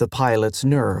soothe the pilot's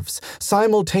nerves,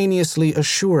 simultaneously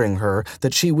assuring her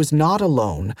that she was not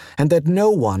alone and that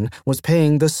no one was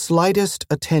paying the slightest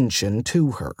attention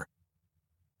to her.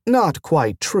 Not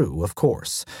quite true, of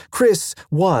course. Chris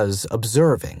was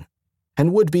observing,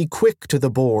 and would be quick to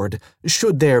the board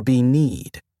should there be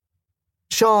need.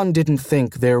 Shawn didn't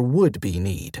think there would be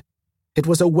need. It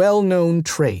was a well-known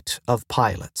trait of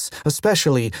pilots,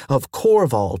 especially of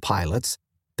Corval pilots,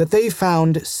 that they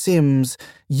found sims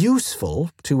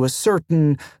useful to a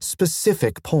certain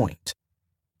specific point.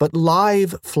 But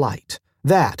live flight,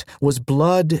 that was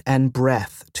blood and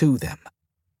breath to them.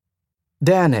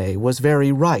 Danae was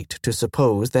very right to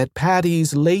suppose that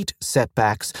Patty's late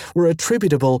setbacks were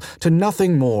attributable to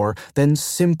nothing more than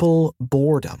simple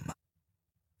boredom.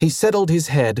 He settled his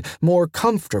head more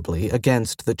comfortably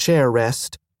against the chair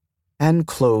rest and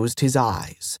closed his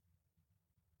eyes.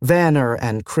 Vanner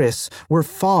and Chris were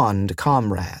fond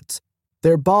comrades,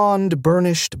 their bond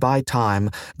burnished by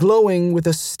time, glowing with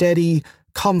a steady,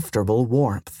 comfortable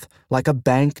warmth, like a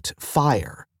banked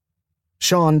fire.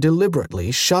 Shawn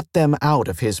deliberately shut them out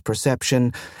of his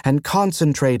perception and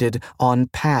concentrated on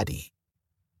Paddy.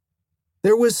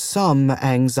 There was some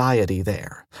anxiety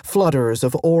there, flutters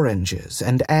of oranges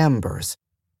and ambers.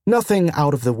 Nothing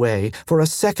out of the way for a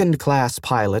second-class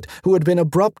pilot who had been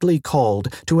abruptly called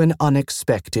to an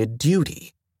unexpected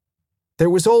duty.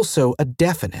 There was also a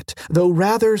definite, though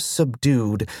rather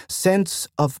subdued, sense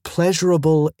of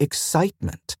pleasurable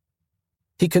excitement.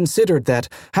 He considered that,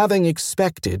 having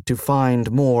expected to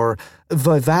find more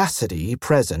vivacity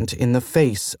present in the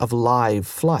face of live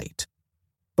flight.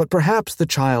 But perhaps the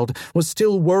child was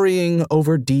still worrying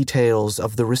over details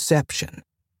of the reception.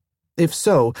 If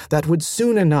so, that would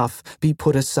soon enough be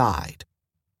put aside.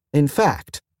 In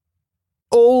fact,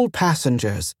 "All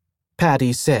passengers,"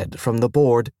 Paddy said from the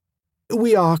board,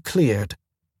 "we are cleared.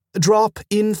 Drop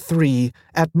in 3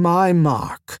 at my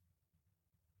mark."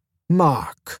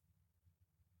 Mark.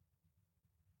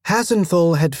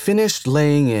 Hasenthal had finished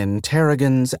laying in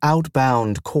Tarragon's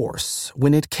outbound course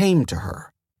when it came to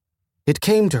her. It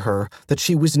came to her that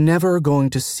she was never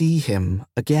going to see him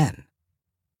again.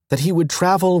 That he would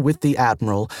travel with the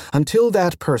Admiral until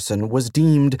that person was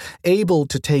deemed able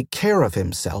to take care of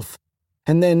himself,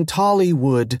 and then Tali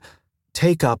would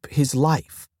take up his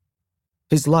life.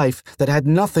 His life that had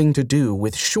nothing to do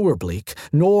with Surebleak,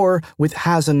 nor with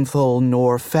Hasenthal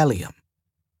nor Felium.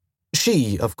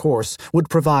 She, of course, would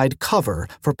provide cover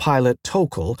for Pilot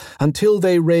Tokel until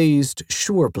they raised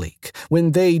Surebleak,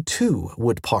 when they too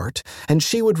would part, and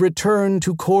she would return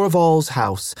to Corval's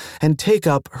house and take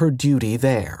up her duty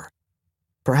there.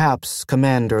 Perhaps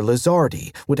Commander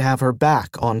Lizardi would have her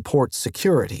back on port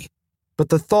security, but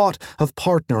the thought of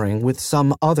partnering with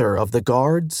some other of the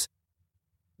guards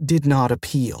did not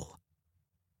appeal.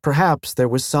 Perhaps there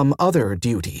was some other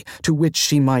duty to which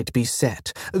she might be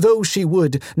set, though she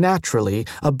would, naturally,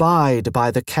 abide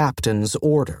by the captain's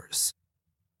orders.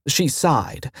 She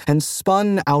sighed and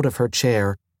spun out of her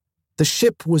chair. The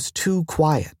ship was too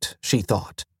quiet, she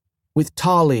thought. With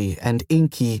Tali and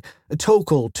Inky,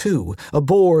 Tokel, too,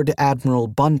 aboard Admiral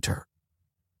Bunter.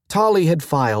 Tali had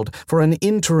filed for an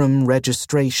interim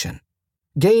registration,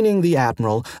 gaining the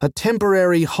Admiral a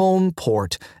temporary home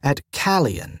port at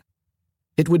Callian.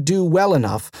 It would do well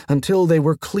enough until they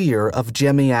were clear of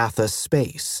Gemiatha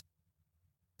space.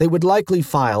 They would likely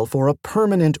file for a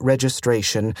permanent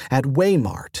registration at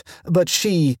Waymart, but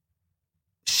she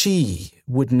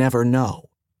would never know.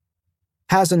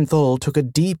 Hasenthal took a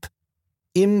deep,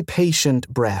 impatient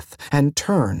breath and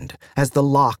turned as the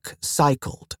lock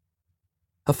cycled.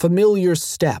 A familiar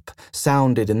step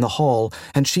sounded in the hall,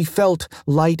 and she felt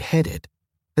lightheaded,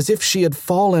 as if she had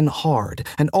fallen hard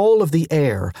and all of the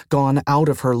air gone out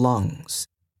of her lungs.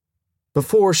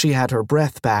 Before she had her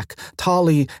breath back,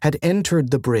 Tali had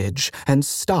entered the bridge and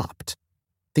stopped,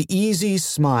 the easy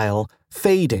smile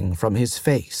fading from his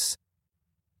face.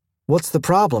 "What's the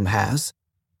problem, Has?"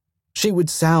 She would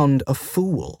sound a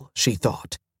fool, she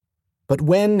thought. But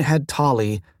when had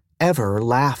Tali ever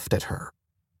laughed at her?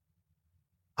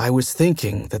 "I was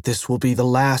thinking that this will be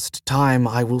the last time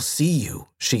I will see you,"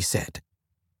 she said.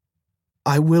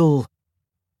 "I will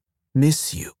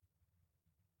miss you."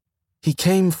 He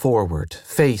came forward,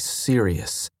 face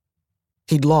serious.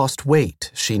 He'd lost weight,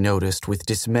 she noticed with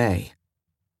dismay.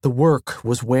 The work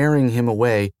was wearing him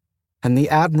away, and the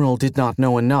Admiral did not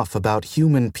know enough about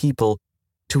human people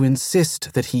to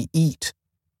insist that he eat,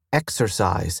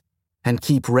 exercise, and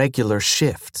keep regular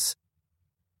shifts.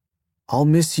 "I'll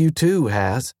miss you too,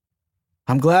 Has.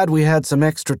 I'm glad we had some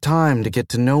extra time to get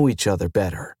to know each other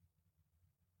better."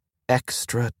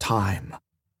 Extra time.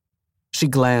 She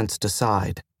glanced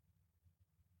aside.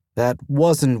 "That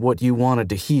wasn't what you wanted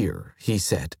to hear," he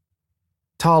said.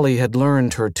 Tali had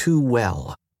learned her too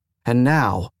well, and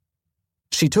now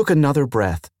she took another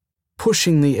breath,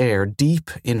 pushing the air deep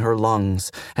in her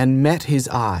lungs, and met his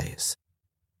eyes.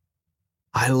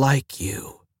 "I like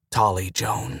you, Tali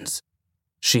Jones,"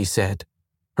 she said,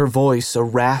 her voice a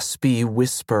raspy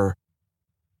whisper.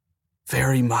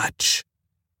 "Very much."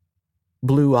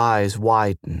 Blue eyes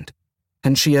widened,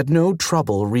 and she had no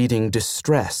trouble reading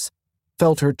distress,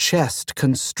 felt her chest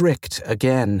constrict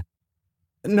again.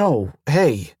 "No,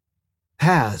 hey,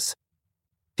 Has."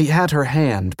 He had her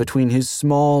hand between his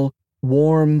small,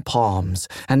 warm palms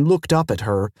and looked up at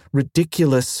her,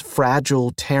 ridiculous,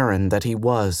 fragile Terran that he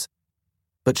was.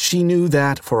 But she knew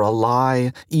that for a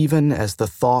lie even as the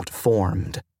thought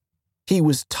formed. He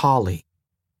was Tolly.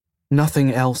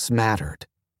 Nothing else mattered.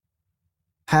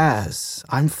 Has,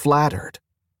 I'm flattered.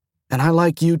 And I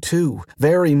like you too,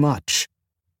 very much.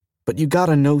 But you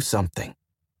gotta know something.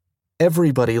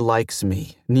 Everybody likes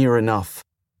me, near enough.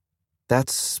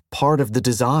 That's part of the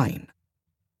design.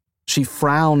 She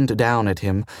frowned down at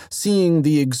him, seeing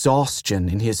the exhaustion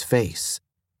in his face.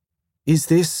 Is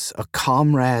this a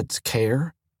comrade's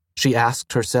care? She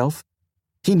asked herself.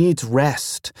 He needs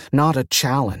rest, not a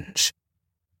challenge.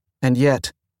 And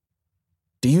yet,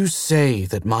 do you say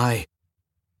that my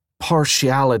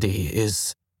partiality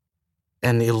is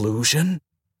an illusion?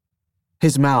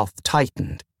 His mouth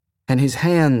tightened, and his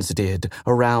hands did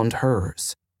around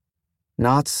hers.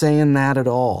 Not saying that at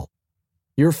all.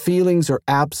 Your feelings are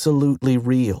absolutely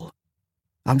real.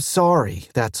 I'm sorry,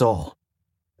 that's all.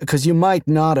 Because you might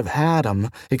not have had 'em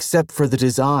except for the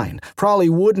design. Probably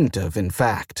wouldn't have, in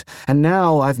fact. And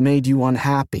now I've made you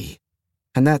unhappy.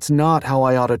 And that's not how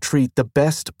I ought to treat the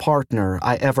best partner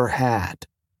I ever had.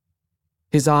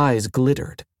 His eyes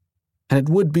glittered. And it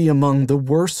would be among the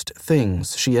worst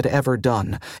things she had ever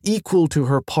done, equal to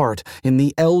her part in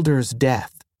the Elder's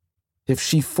death, if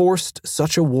she forced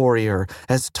such a warrior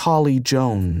as Tolly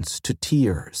Jones to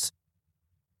tears.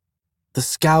 The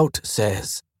Scout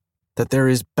says that there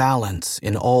is balance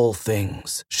in all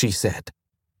things, she said.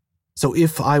 So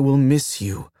if I will miss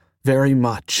you very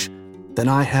much, then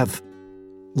I have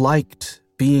liked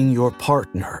being your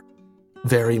partner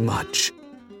very much.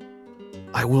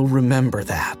 I will remember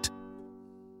that.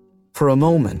 For a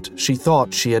moment, she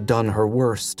thought she had done her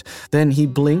worst. Then he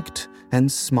blinked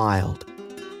and smiled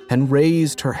and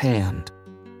raised her hand.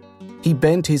 He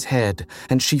bent his head,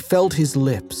 and she felt his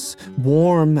lips,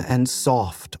 warm and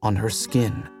soft on her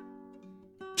skin.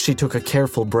 She took a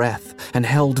careful breath and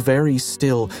held very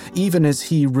still, even as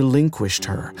he relinquished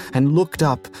her and looked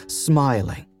up,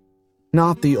 smiling.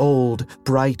 Not the old,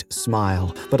 bright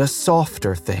smile, but a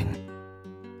softer thing.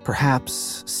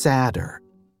 Perhaps sadder.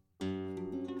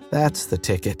 That's the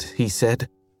ticket, he said.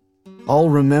 I'll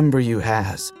remember you,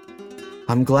 Has.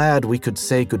 I'm glad we could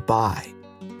say goodbye.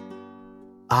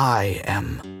 I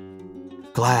am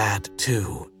glad,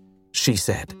 too, she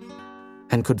said,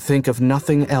 and could think of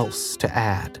nothing else to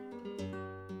add.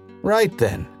 Right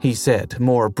then, he said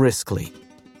more briskly.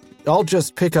 I'll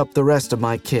just pick up the rest of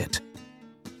my kit.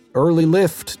 Early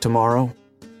lift tomorrow.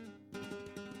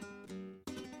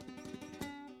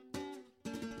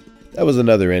 That was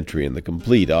another entry in the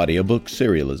complete audiobook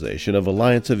serialization of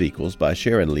Alliance of Equals by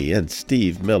Sharon Lee and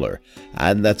Steve Miller.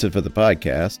 And that's it for the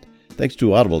podcast. Thanks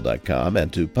to Audible.com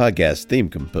and to podcast theme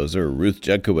composer Ruth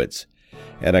Judkowitz.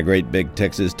 And a great big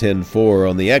Texas 10-4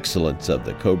 on the excellence of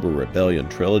the Cobra Rebellion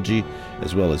trilogy,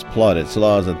 as well as plaudits,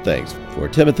 laws, and thanks for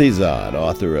Timothy Zahn,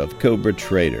 author of Cobra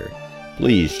Traitor.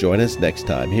 Please join us next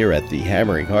time here at the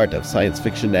hammering heart of science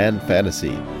fiction and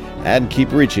fantasy. And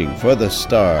keep reaching for the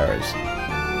stars.